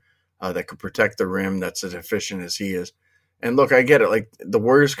team that could protect the rim that's as efficient as he is. And look, I get it. Like the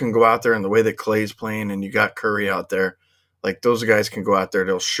Warriors can go out there and the way that Clay's playing and you got Curry out there, like those guys can go out there,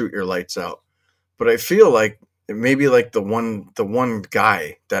 they'll shoot your lights out. But I feel like maybe like the one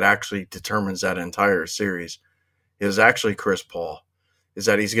guy that actually determines that entire series is actually Chris Paul. Is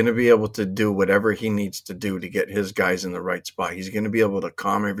that he's going to be able to do whatever he needs to do to get his guys in the right spot. He's going to be able to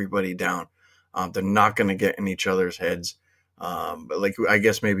calm everybody down. They're not going to get in each other's heads. But like, I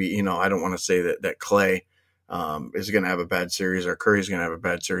guess maybe, I don't want to say that Clay is going to have a bad series or Curry's going to have a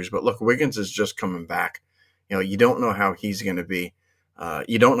bad series. But look, Wiggins is just coming back. You don't know how he's going to be.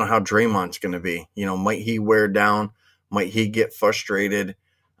 You don't know how Draymond's going to be. Might he wear down? Might he get frustrated?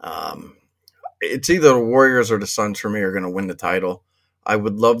 It's either the Warriors or the Suns for me are going to win the title. I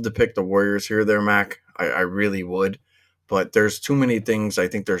would love to pick the Warriors here, there, Mac. I really would. But there's too many things. I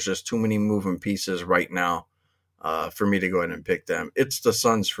think there's just too many moving pieces right now for me to go ahead and pick them. It's the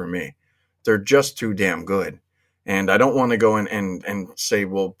Suns for me. They're just too damn good. And I don't want to go in and say,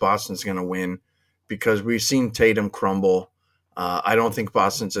 well, Boston's going to win because we've seen Tatum crumble. I don't think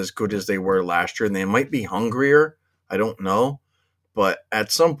Boston's as good as they were last year. And they might be hungrier. I don't know. But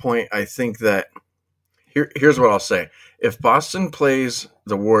at some point, I think that here's what I'll say. If Boston plays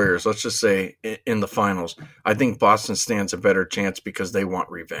the Warriors, let's just say in the finals, I think Boston stands a better chance because they want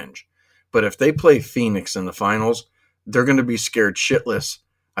revenge. But if they play Phoenix in the finals, they're going to be scared shitless.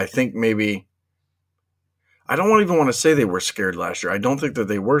 I think maybe – I don't even want to say they were scared last year. I don't think that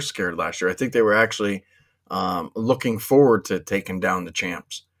they were scared last year. I think they were actually looking forward to taking down the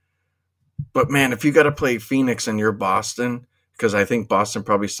champs. But, man, if you got to play Phoenix and you're Boston – because I think Boston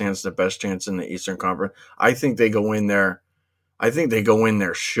probably stands the best chance in the Eastern Conference. I think they go in there. I think they go in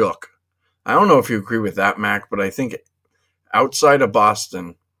there shook. I don't know if you agree with that, Mac, but I think outside of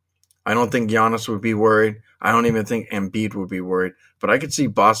Boston, I don't think Giannis would be worried. I don't even think Embiid would be worried. But I could see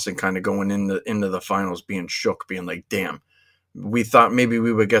Boston kind of going into the finals being shook, being like, damn, we thought maybe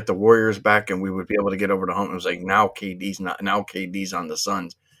we would get the Warriors back and we would be able to get over the hump. It was like, now KD's on the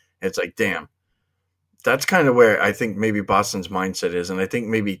Suns. It's like, damn. That's kind of where I think maybe Boston's mindset is, and I think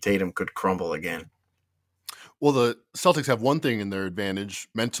maybe Tatum could crumble again. Well, the Celtics have one thing in their advantage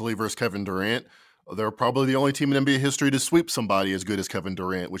mentally versus Kevin Durant. They're probably the only team in NBA history to sweep somebody as good as Kevin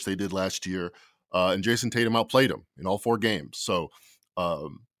Durant, which they did last year. And Jason Tatum outplayed him in all 4 games. So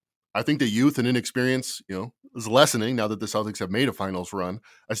I think the youth and inexperience, is lessening now that the Celtics have made a finals run.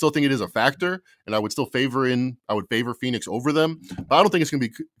 I still think it is a factor, and I would favor Phoenix over them. But I don't think it's going to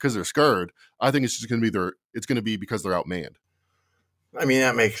be because they're scared. I think it's just going to be because they're outmanned. I mean,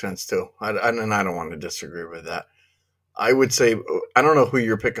 that makes sense too. And I don't want to disagree with that. I would say, I don't know who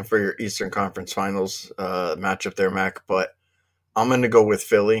you're picking for your Eastern Conference Finals matchup there, Mac, but I'm going to go with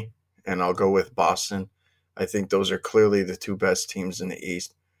Philly and I'll go with Boston. I think those are clearly the two best teams in the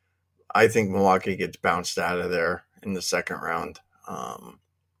East. I think Milwaukee gets bounced out of there in the second round.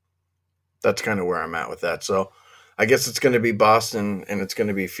 That's kind of where I'm at with that. So I guess it's going to be Boston and it's going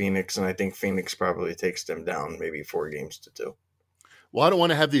to be Phoenix, and I think Phoenix probably takes them down maybe 4-2. Well, I don't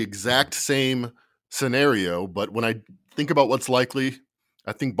want to have the exact same scenario, but when I think about what's likely,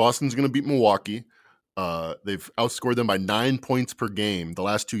 I think Boston's going to beat Milwaukee. They've outscored them by 9 points per game the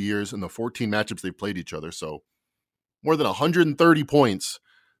last 2 years in the 14 matchups they've played each other. So more than 130 points.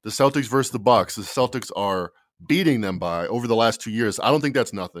 The Celtics versus the Bucks. The Celtics are beating them by over the last 2 years. I don't think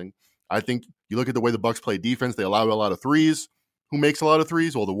that's nothing. I think you look at the way the Bucks play defense, they allow a lot of threes. Who makes a lot of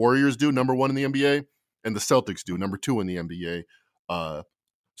threes? Well, the Warriors do, number 1 in the NBA, and the Celtics do, number 2 in the NBA.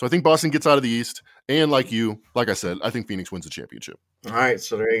 So I think Boston gets out of the East, and like I said, I think Phoenix wins the championship. All right,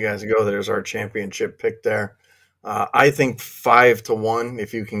 so there you guys go. There's our championship pick there. I think 5-1,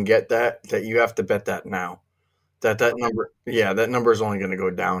 if you can get that you have to bet that now. That number is only going to go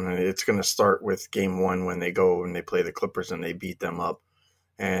down, and it's going to start with game 1 when they go and they play the Clippers and they beat them up,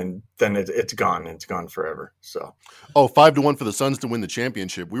 and then it's gone. It's gone forever. So, 5-1 for the Suns to win the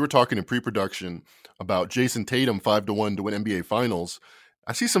championship. We were talking in pre-production about Jason Tatum 5-1 to win NBA Finals.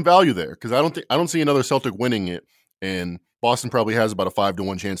 I see some value there because I don't see another Celtic winning it, and Boston probably has about a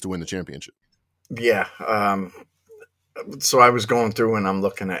 5-1 chance to win the championship. Yeah. So I was going through and I'm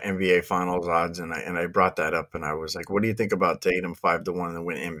looking at NBA Finals odds, and I brought that up, and I was like, what do you think about Tatum 5-1 to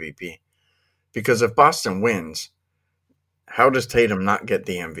win MVP? Because if Boston wins, how does Tatum not get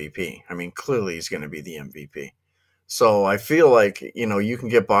the MVP? I mean, clearly he's going to be the MVP. So I feel like, you can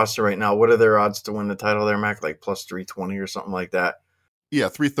get Boston right now. What are their odds to win the title there, Mac? Like plus 320 or something like that? Yeah,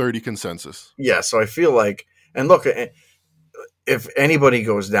 330 consensus. Yeah, so I feel like, and look, if anybody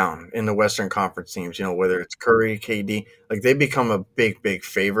goes down in the Western Conference teams, whether it's Curry, KD, like they become a big, big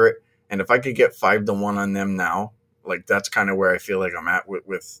favorite. And if I could get 5-1 on them now, like that's kind of where I feel like I'm at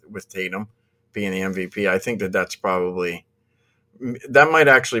with Tatum being the MVP. I think that might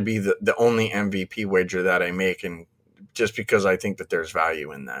actually be the only MVP wager that I make, and just because I think that there's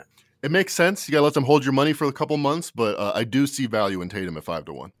value in that. It makes sense. You got to let them hold your money for a couple months, but I do see value in Tatum at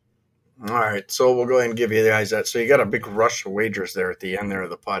 5-1. All right, so we'll go ahead and give you guys that. So you got a big rush of wagers there at the end there of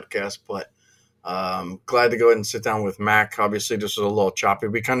the podcast, but glad to go ahead and sit down with Mac. Obviously, this was a little choppy.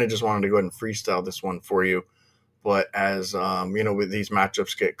 We kind of just wanted to go ahead and freestyle this one for you. But as, with these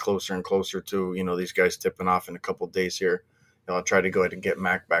matchups get closer and closer to, these guys tipping off in a couple of days here, I'll try to go ahead and get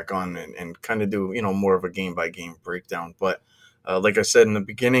Mac back on and kind of do, more of a game-by-game breakdown. But like I said in the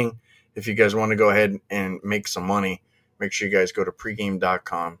beginning, if you guys want to go ahead and make some money, make sure you guys go to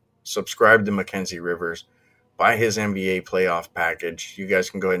pregame.com. Subscribe to Mackenzie Rivers, buy his NBA playoff package. You guys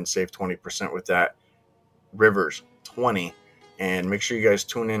can go ahead and save 20% with that. Rivers 20. And make sure you guys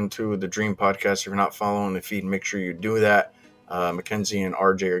tune into the Dream Podcast. If you're not following the feed, make sure you do that. Mackenzie and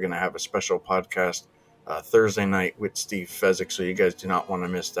RJ are going to have a special podcast Thursday night with Steve Fezzik, so you guys do not want to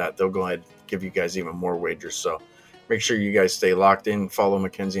miss that. They'll go ahead and give you guys even more wagers. So make sure you guys stay locked in. Follow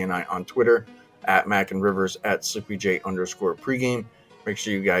Mackenzie and I on Twitter at Mac and Rivers at SleepyJ_pregame. Make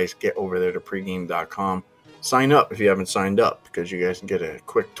sure you guys get over there to pregame.com. Sign up if you haven't signed up, because you guys can get a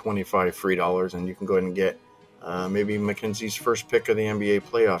quick $25 free, and you can go ahead and get maybe Mackenzie's first pick of the NBA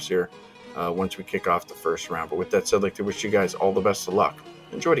playoffs here once we kick off the first round. But with that said, I'd like to wish you guys all the best of luck.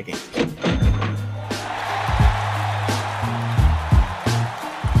 Enjoy the game.